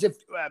sometimes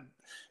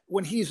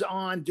when he's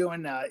on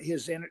doing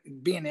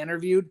being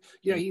interviewed,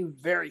 he was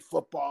very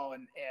football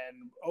and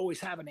always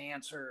have an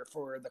answer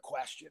for the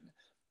question.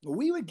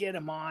 We would get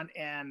him on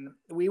and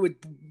we would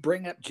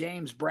bring up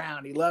James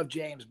Brown. He loved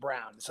James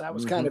Brown. So that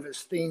was kind of his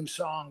theme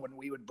song when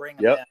we would bring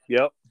him in.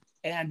 Yep.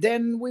 And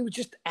then we would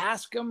just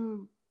ask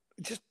him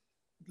just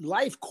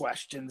life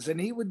questions and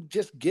he would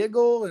just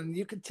giggle and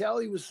you could tell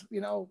he was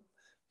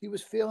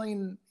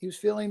feeling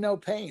no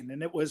pain.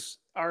 And it was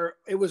our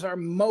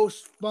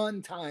most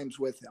fun times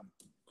with him.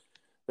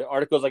 The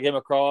articles I came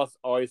across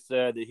always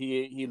said that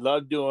he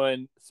loved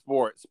doing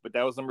sports, but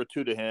that was number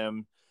 2 to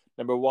him.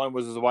 Number 1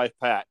 was his wife,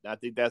 Pat. And I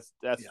think that's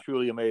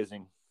truly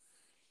amazing.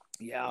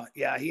 Yeah.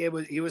 He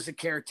was a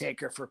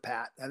caretaker for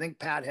Pat. I think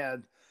Pat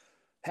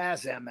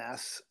has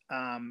MS.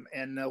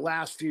 And the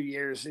last few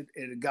years it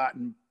had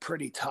gotten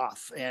pretty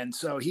tough. And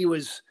so he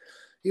was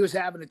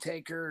having to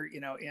take her,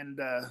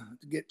 to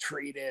get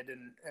treated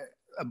and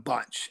a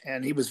bunch.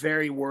 And he was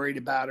very worried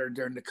about her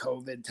during the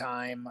COVID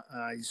time.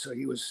 So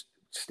he was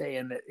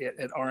staying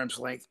at arm's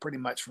length pretty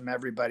much from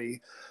everybody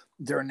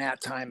during that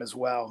time as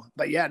well.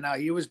 But yeah, no,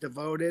 he was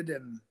devoted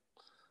and,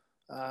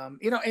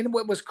 and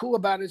what was cool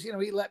about it is,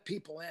 he let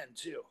people in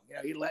too.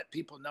 He let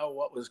people know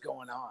what was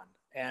going on.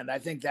 And I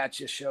think that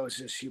just shows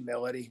his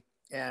humility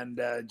and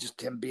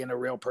just him being a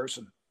real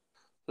person.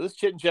 So this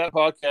Chit and Chat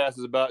podcast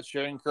is about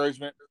sharing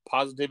encouragement,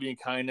 positivity, and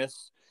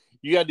kindness.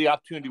 You had the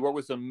opportunity to work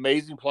with some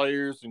amazing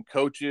players and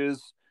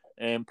coaches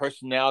and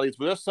personalities.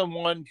 Was there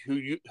someone who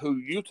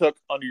you took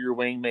under your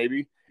wing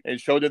maybe and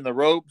showed them the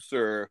ropes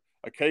or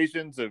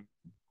occasions of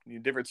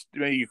different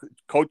maybe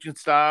coaching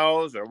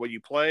styles or what you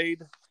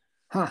played?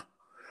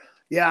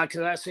 Yeah,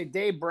 because I say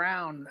Dave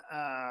Brown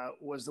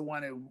was the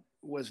one who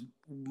was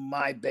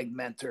my big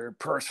mentor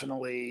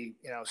personally,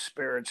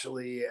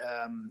 spiritually.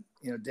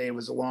 Dave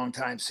was a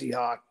longtime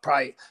Seahawk.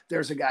 Probably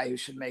there's a guy who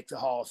should make the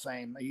Hall of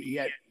Fame. He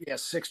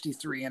has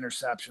 63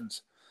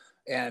 interceptions,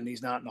 and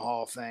he's not in the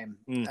Hall of Fame.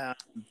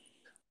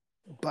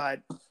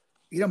 But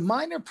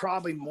mine are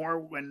probably more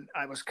when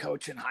I was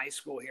coaching high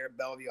school here at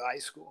Bellevue High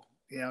School.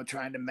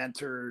 Trying to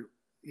mentor,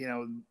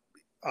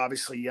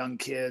 obviously young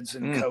kids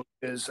and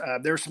coaches.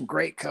 There's some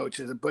great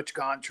coaches. Butch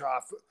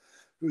Gontroff,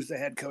 who's the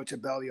head coach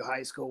at Bellevue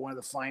High School, one of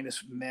the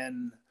finest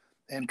men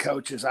and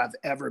coaches I've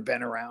ever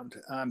been around.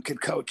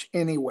 Could coach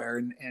anywhere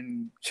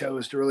and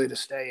chose to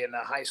stay in the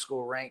high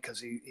school rank because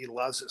he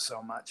loves it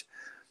so much.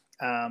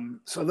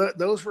 So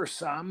those were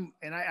some,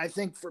 and I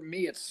think for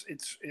me it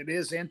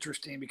is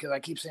interesting because I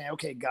keep saying,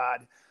 okay,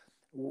 God,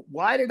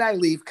 why did I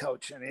leave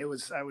coaching? I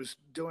was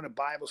doing a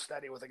Bible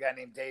study with a guy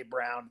named Dave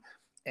Brown,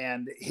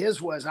 and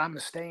his was I'm going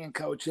to stay in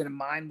coaching, and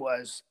mine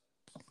was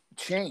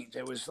change.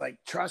 It was like,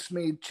 trust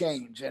me,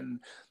 change. And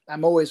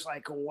I'm always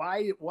like,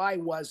 why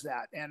was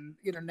that? And,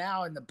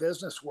 now in the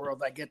business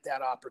world, I get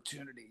that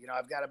opportunity.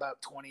 I've got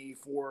about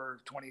 24,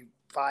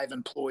 25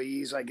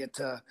 employees. I get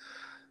to,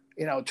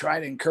 try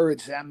to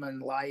encourage them in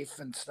life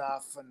and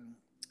stuff. And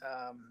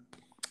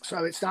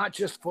so it's not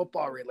just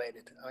football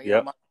related.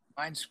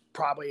 Mine's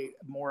probably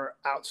more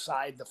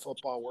outside the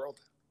football world.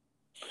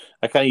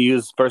 I kind of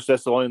use 1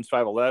 Thessalonians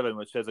 5:11,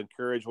 which says,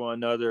 encourage one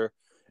another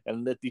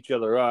and lift each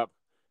other up.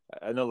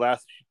 I know the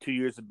last 2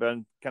 years have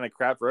been kind of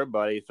crap for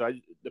everybody. So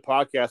the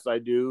podcast I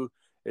do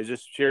is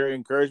just sharing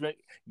encouragement,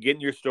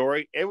 getting your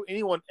story.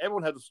 Everyone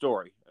has a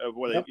story of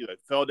whether they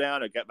fell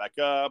down or got back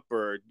up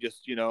or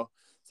just, so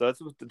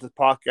that's what the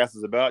podcast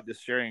is about,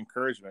 just sharing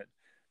encouragement.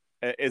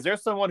 Is there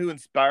someone who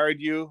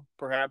inspired you,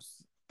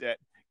 perhaps, that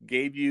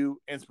gave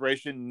you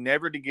inspiration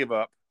never to give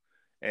up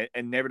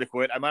and never to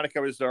quit? I might have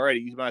covered this already.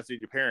 You might have said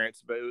your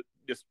parents, but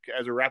just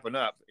as we're wrapping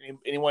up,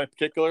 anyone in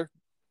particular?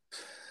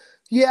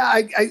 Yeah,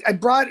 I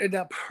brought it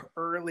up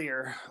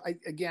earlier. I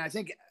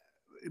think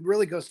it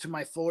really goes to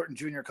my Fullerton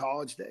Junior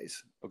College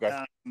days. Okay.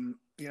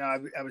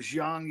 I was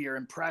young. You're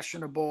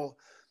impressionable.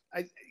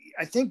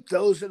 I think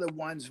those are the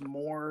ones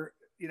more,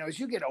 as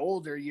you get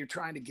older, you're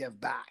trying to give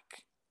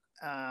back.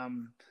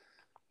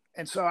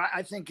 And so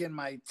I think in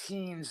my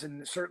teens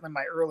and certainly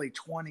my early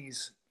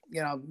 20s,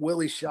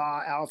 Willie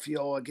Shaw,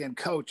 Alfio, again,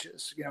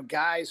 coaches,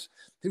 guys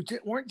who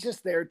weren't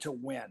just there to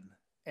win.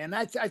 And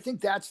I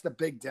think that's the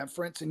big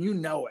difference. And you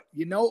know it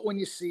when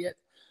you see it.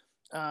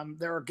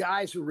 There are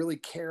guys who really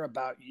care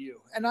about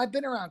you. And I've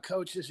been around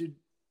coaches who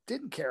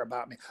didn't care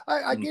about me.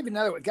 I gave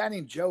you a guy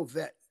named Joe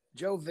Vitt.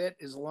 Joe Vitt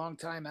is a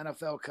longtime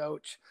NFL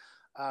coach.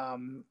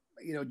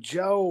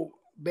 Joe,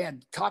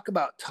 man, talk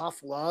about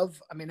tough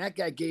love. I mean, that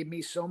guy gave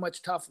me so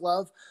much tough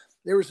love.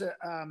 There was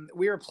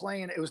we were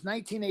playing, it was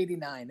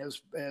 1989.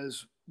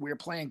 We were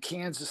playing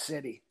Kansas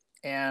City,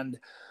 and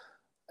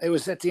it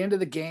was at the end of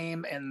the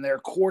game, and their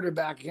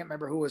quarterback, I can't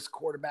remember who was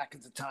quarterback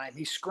at the time.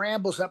 He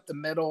scrambles up the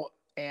middle,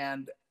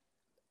 and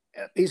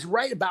he's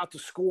right about to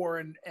score.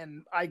 And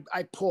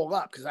I pull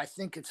up because I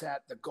think it's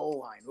at the goal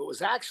line. It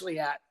was actually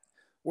at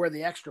where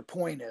the extra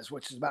point is,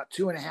 which is about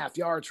 2.5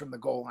 yards from the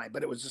goal line,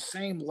 but it was the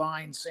same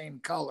line, same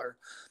color.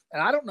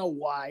 And I don't know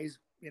why,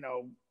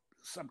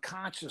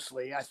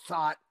 subconsciously I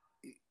thought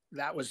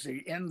that was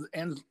the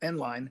end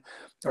line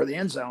or the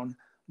end zone,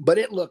 but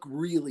it looked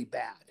really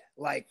bad.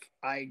 Like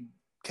I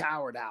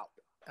cowered out.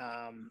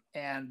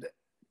 And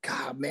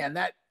God, man,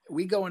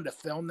 we go into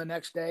film the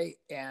next day,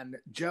 and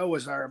Joe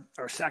was our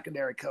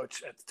secondary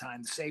coach at the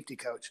time, the safety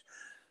coach.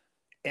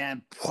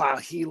 And wow,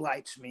 he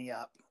lights me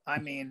up. I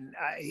mean,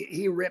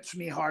 he rips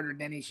me harder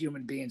than any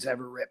human being's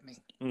ever ripped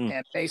me.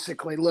 And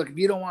basically, look, if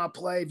you don't want to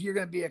play, if you're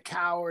going to be a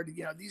coward,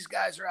 these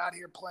guys are out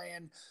here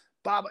playing,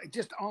 Bob,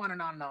 just on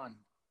and on and on.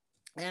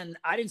 And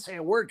I didn't say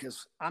a word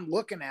because I'm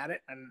looking at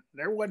it, and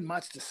there wasn't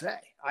much to say.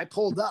 I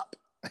pulled up,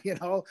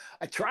 I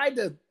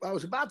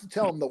was about to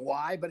tell him the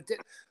why, but it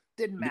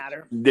didn't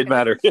matter. Didn't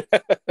matter.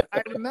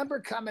 I remember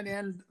coming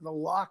in the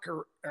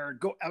locker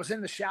I was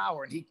in the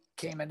shower, and he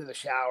came into the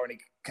shower, and he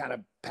kind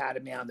of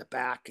patted me on the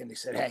back, and he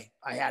said, "Hey,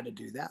 I had to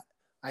do that."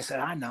 I said,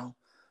 "I know.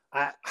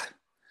 I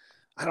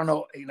don't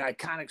know." I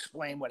kind of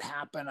explained what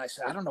happened. I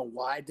said, "I don't know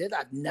why I did.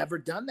 I've never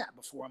done that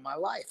before in my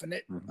life." And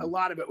a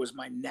lot of it was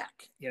my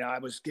neck. I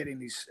was getting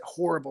these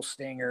horrible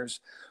stingers,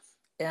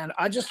 and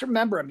I just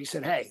remember him. He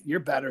said, "Hey, you're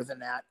better than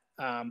that."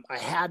 I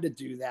had to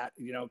do that,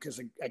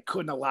 because I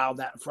couldn't allow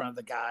that in front of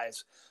the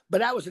guys. But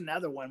that was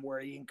another one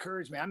where he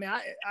encouraged me. I mean,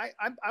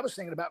 I was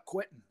thinking about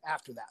quitting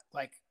after that.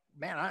 Like,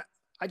 man,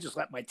 I just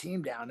let my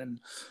team down.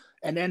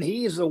 And then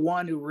he's the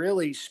one who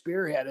really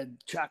spearheaded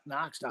Chuck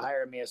Knox to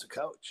hire me as a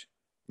coach.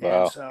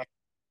 Wow. And so,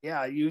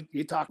 yeah,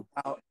 you talk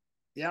about,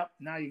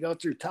 now you go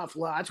through tough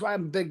love. That's why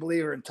I'm a big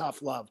believer in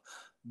tough love.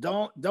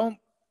 Don't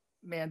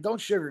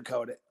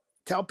sugarcoat it.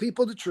 Tell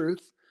people the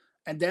truth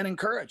and then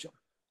encourage them,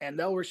 and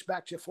they'll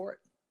respect you for it.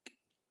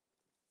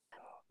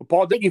 Well,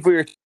 Paul, thank you for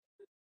your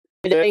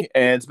today,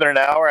 and it's been an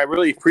hour. I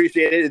really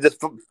appreciate it. It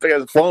just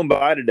has flown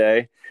by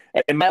today.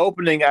 In my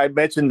opening, I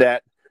mentioned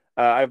that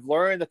I've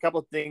learned a couple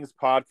of things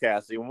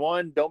podcasting.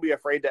 One, don't be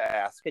afraid to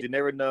ask. You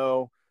never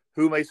know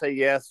who may say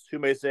yes, who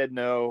may say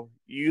no.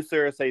 You,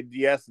 sir, say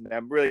yes, and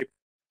I'm really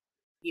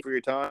for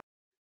your time.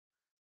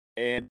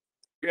 And if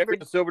you're ever in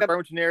the Silver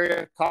Farmington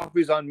area,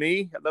 coffee's on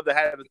me. I'd love to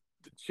have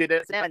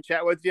a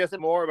chat with you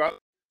some more about.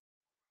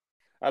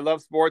 I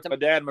love sports. My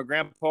dad and my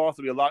grandpa,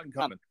 so we have a lot in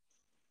common.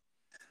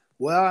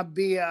 Well, I'll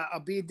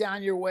be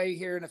down your way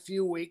here in a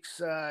few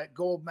weeks at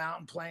Gold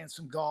Mountain playing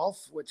some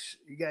golf, which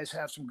you guys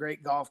have some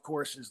great golf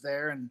courses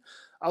there. And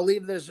I'll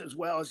leave this as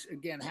well as,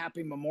 again,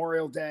 happy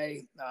Memorial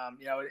Day.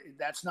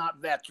 That's not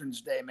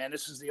Veterans Day, man.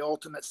 This is the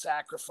ultimate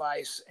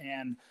sacrifice.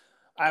 And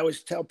I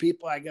always tell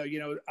people, I go,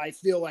 I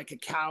feel like a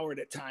coward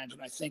at times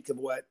when I think of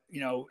what,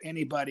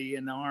 anybody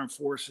in the armed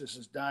forces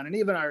has done. And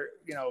even our,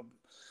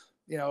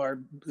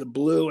 the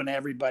blue and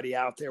everybody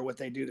out there, what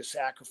they do to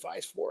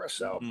sacrifice for us.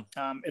 So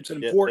it's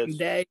an important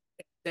day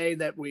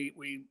that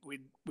we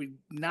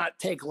not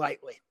take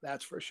lightly.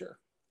 That's for sure.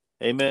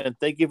 Amen.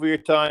 Thank you for your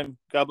time.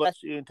 God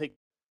bless you, and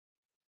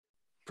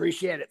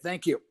appreciate it.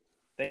 Thank you.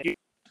 Thank you.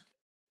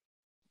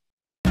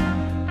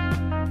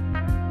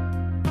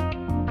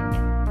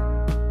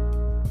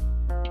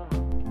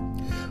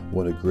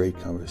 What a great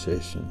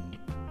conversation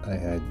I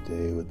had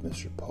today with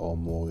Mr. Paul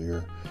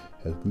Moyer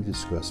as we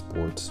discuss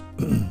sports.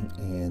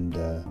 And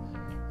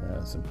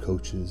some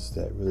coaches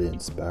that really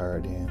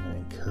inspired him and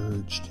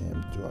encouraged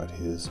him throughout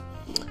his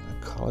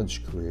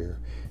college career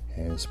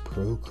and his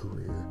pro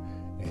career.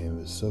 And it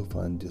was so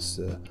fun just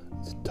to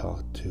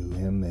talk to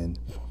him and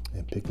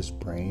pick his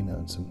brain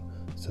on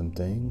some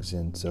things.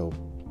 And so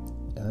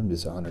I'm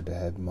just honored to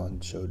have him on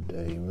the show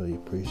today and really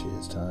appreciate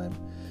his time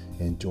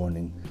and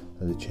joining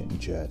the Chit and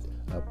Chat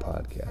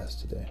podcast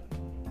today.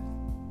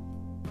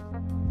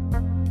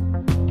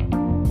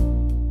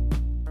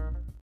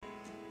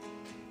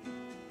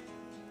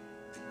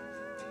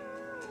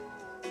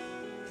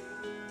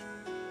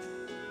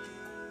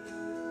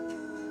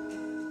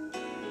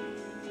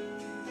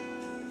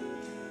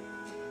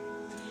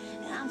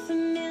 I'm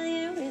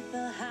familiar with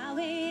the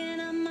highway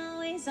and I'm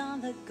always on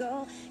the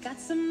go. Got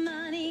some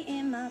money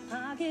in my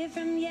pocket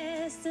from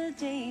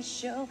yesterday's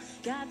show.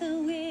 Got the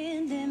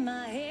wind in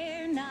my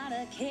hair, not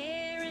a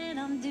care, and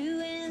I'm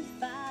doing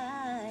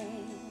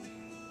fine.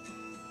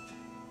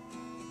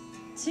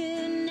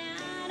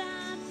 Tonight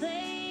I'm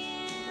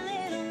playing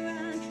Little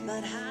Rock,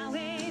 but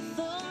Highway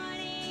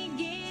 40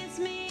 gets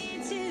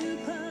me too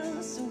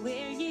close to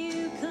where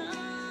you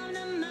come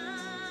to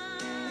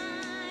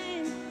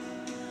mind.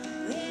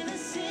 Where the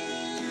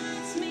city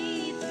lights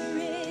meet the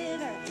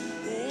river,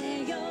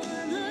 there your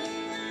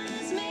blue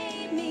eyes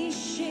made me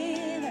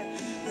shiver.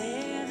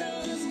 There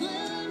those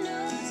blue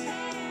notes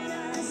had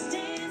us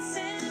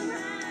dancing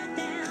right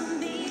down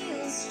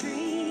Beale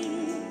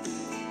Street.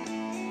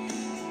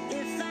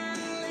 If I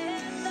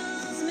let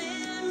those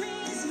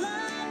memories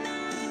flood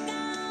back,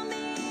 I'll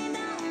be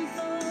done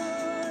for.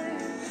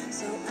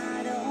 So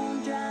I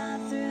don't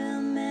drive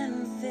through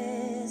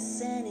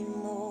Memphis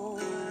anymore.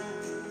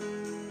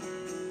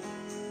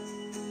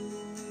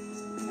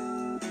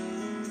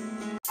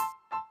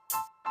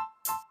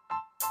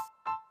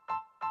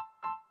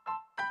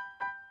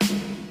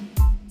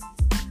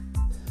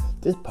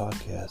 This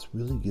podcast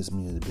really gives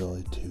me the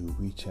ability to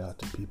reach out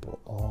to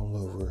people all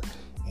over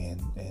and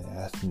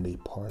ask them to be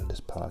part of this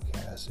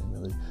podcast and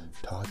really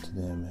talk to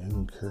them and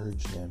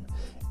encourage them.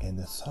 And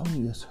the song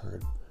you just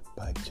heard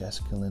by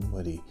Jessica Lynn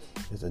Whitty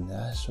is a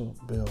Nashville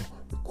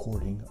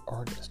recording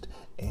artist,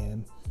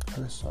 and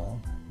her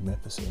song,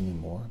 Memphis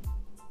Anymore.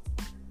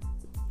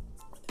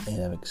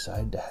 And I'm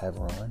excited to have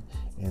her on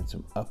in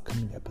some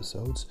upcoming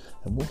episodes,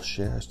 and we'll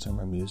share some of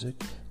her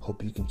music.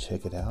 Hope you can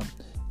check it out.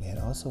 And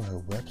also her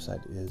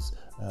website is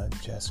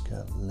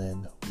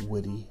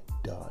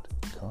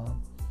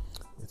jessicalynwhitty.com.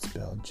 It's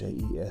spelled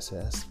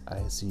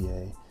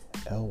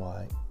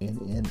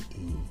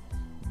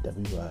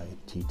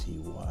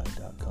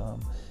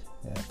JessicalYnnewitty.com.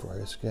 And for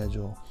her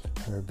schedule,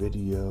 her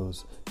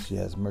videos, she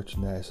has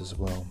merchandise as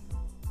well.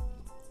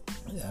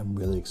 I'm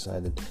really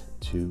excited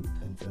to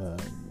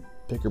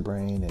pick her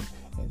brain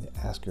and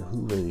ask her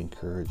who really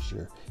encouraged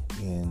her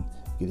in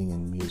getting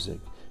in music,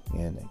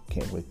 and I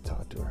can't wait to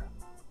talk to her.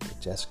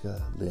 Jessica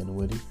Lynn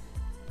Whitty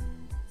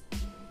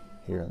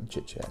here on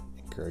Chit Chat,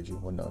 encouraging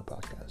one another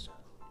podcast.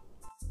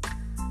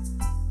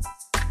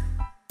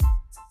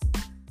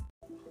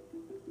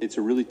 It's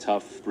a really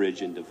tough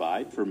bridge and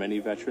divide for many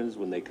veterans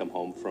when they come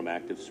home from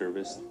active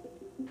service.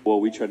 What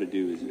we try to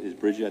do is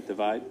bridge that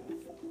divide.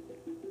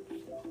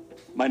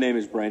 My name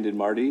is Brandon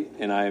Marty,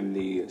 and I am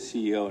the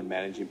CEO and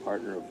managing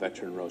partner of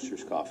Veteran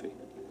Roasters Coffee.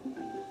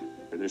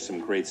 There's some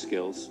great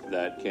skills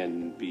that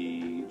can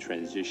be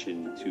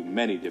transitioned to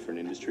many different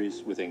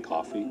industries within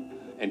coffee,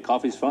 and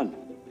coffee's fun.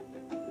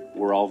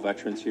 We're all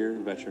veterans here,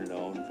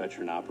 veteran-owned,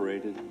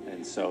 veteran-operated,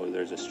 and so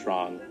there's a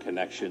strong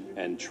connection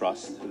and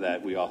trust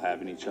that we all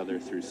have in each other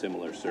through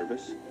similar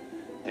service,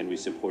 and we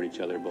support each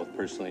other both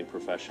personally and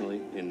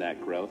professionally in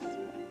that growth.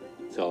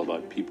 It's all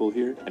about people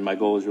here, and my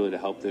goal is really to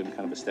help them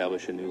kind of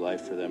establish a new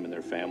life for them and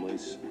their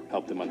families,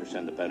 help them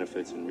understand the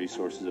benefits and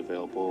resources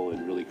available,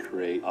 and really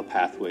create a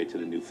pathway to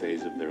the new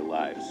phase of their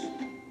lives.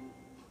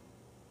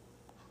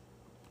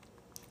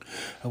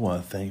 I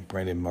want to thank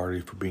Brandon Marty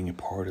for being a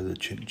part of the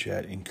Chit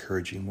Chat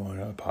Encouraging One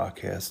Another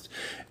podcast,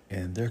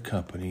 and their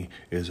company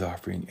is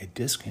offering a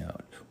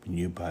discount when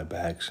you buy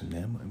bags from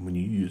them, and when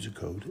you use the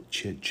code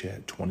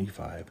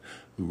CHITCHAT25,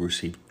 we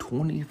receive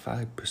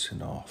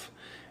 25% off.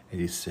 And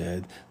he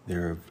said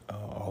they're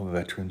all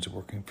veterans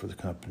working for the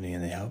company,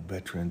 and they help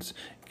veterans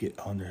get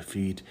on their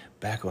feet,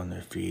 back on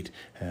their feet,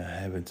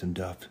 having some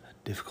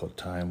difficult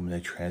time when they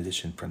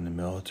transition from the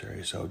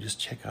military. So just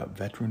check out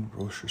Veteran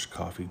Roasters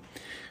Coffee.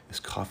 It's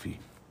coffee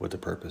with a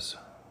purpose.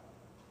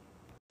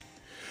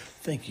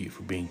 Thank you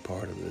for being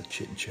part of the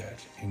Chit and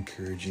Chat,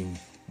 encouraging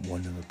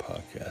one another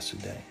podcast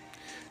today.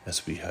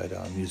 As we had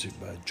music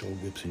by Joel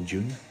Gibson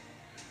Jr.,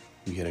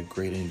 we had a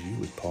great interview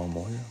with Paul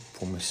Moyer,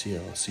 former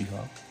Seattle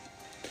Seahawk.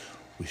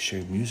 We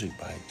shared music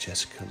by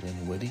Jessica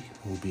Lynn Whitty,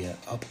 who will be an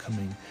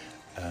upcoming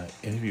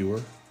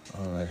interviewer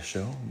on our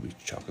show. We'll be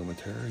talking with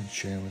her and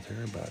sharing with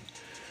her about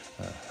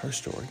her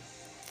story,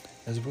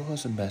 as well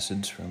as a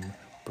message from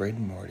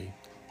Brandon Marty,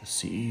 the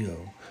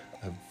CEO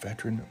of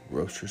Veteran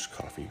Roasters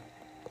Coffee,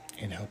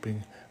 in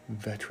helping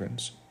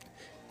veterans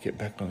get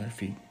back on their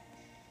feet.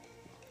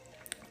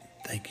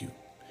 Thank you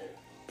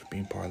for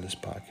being part of this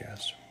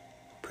podcast.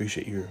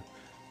 Appreciate your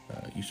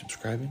you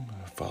subscribing,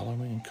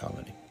 following, and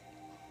commenting.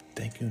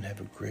 Thank you and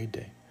have a great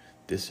day.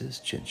 This is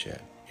Chit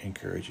Chat,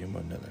 encouraging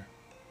one another.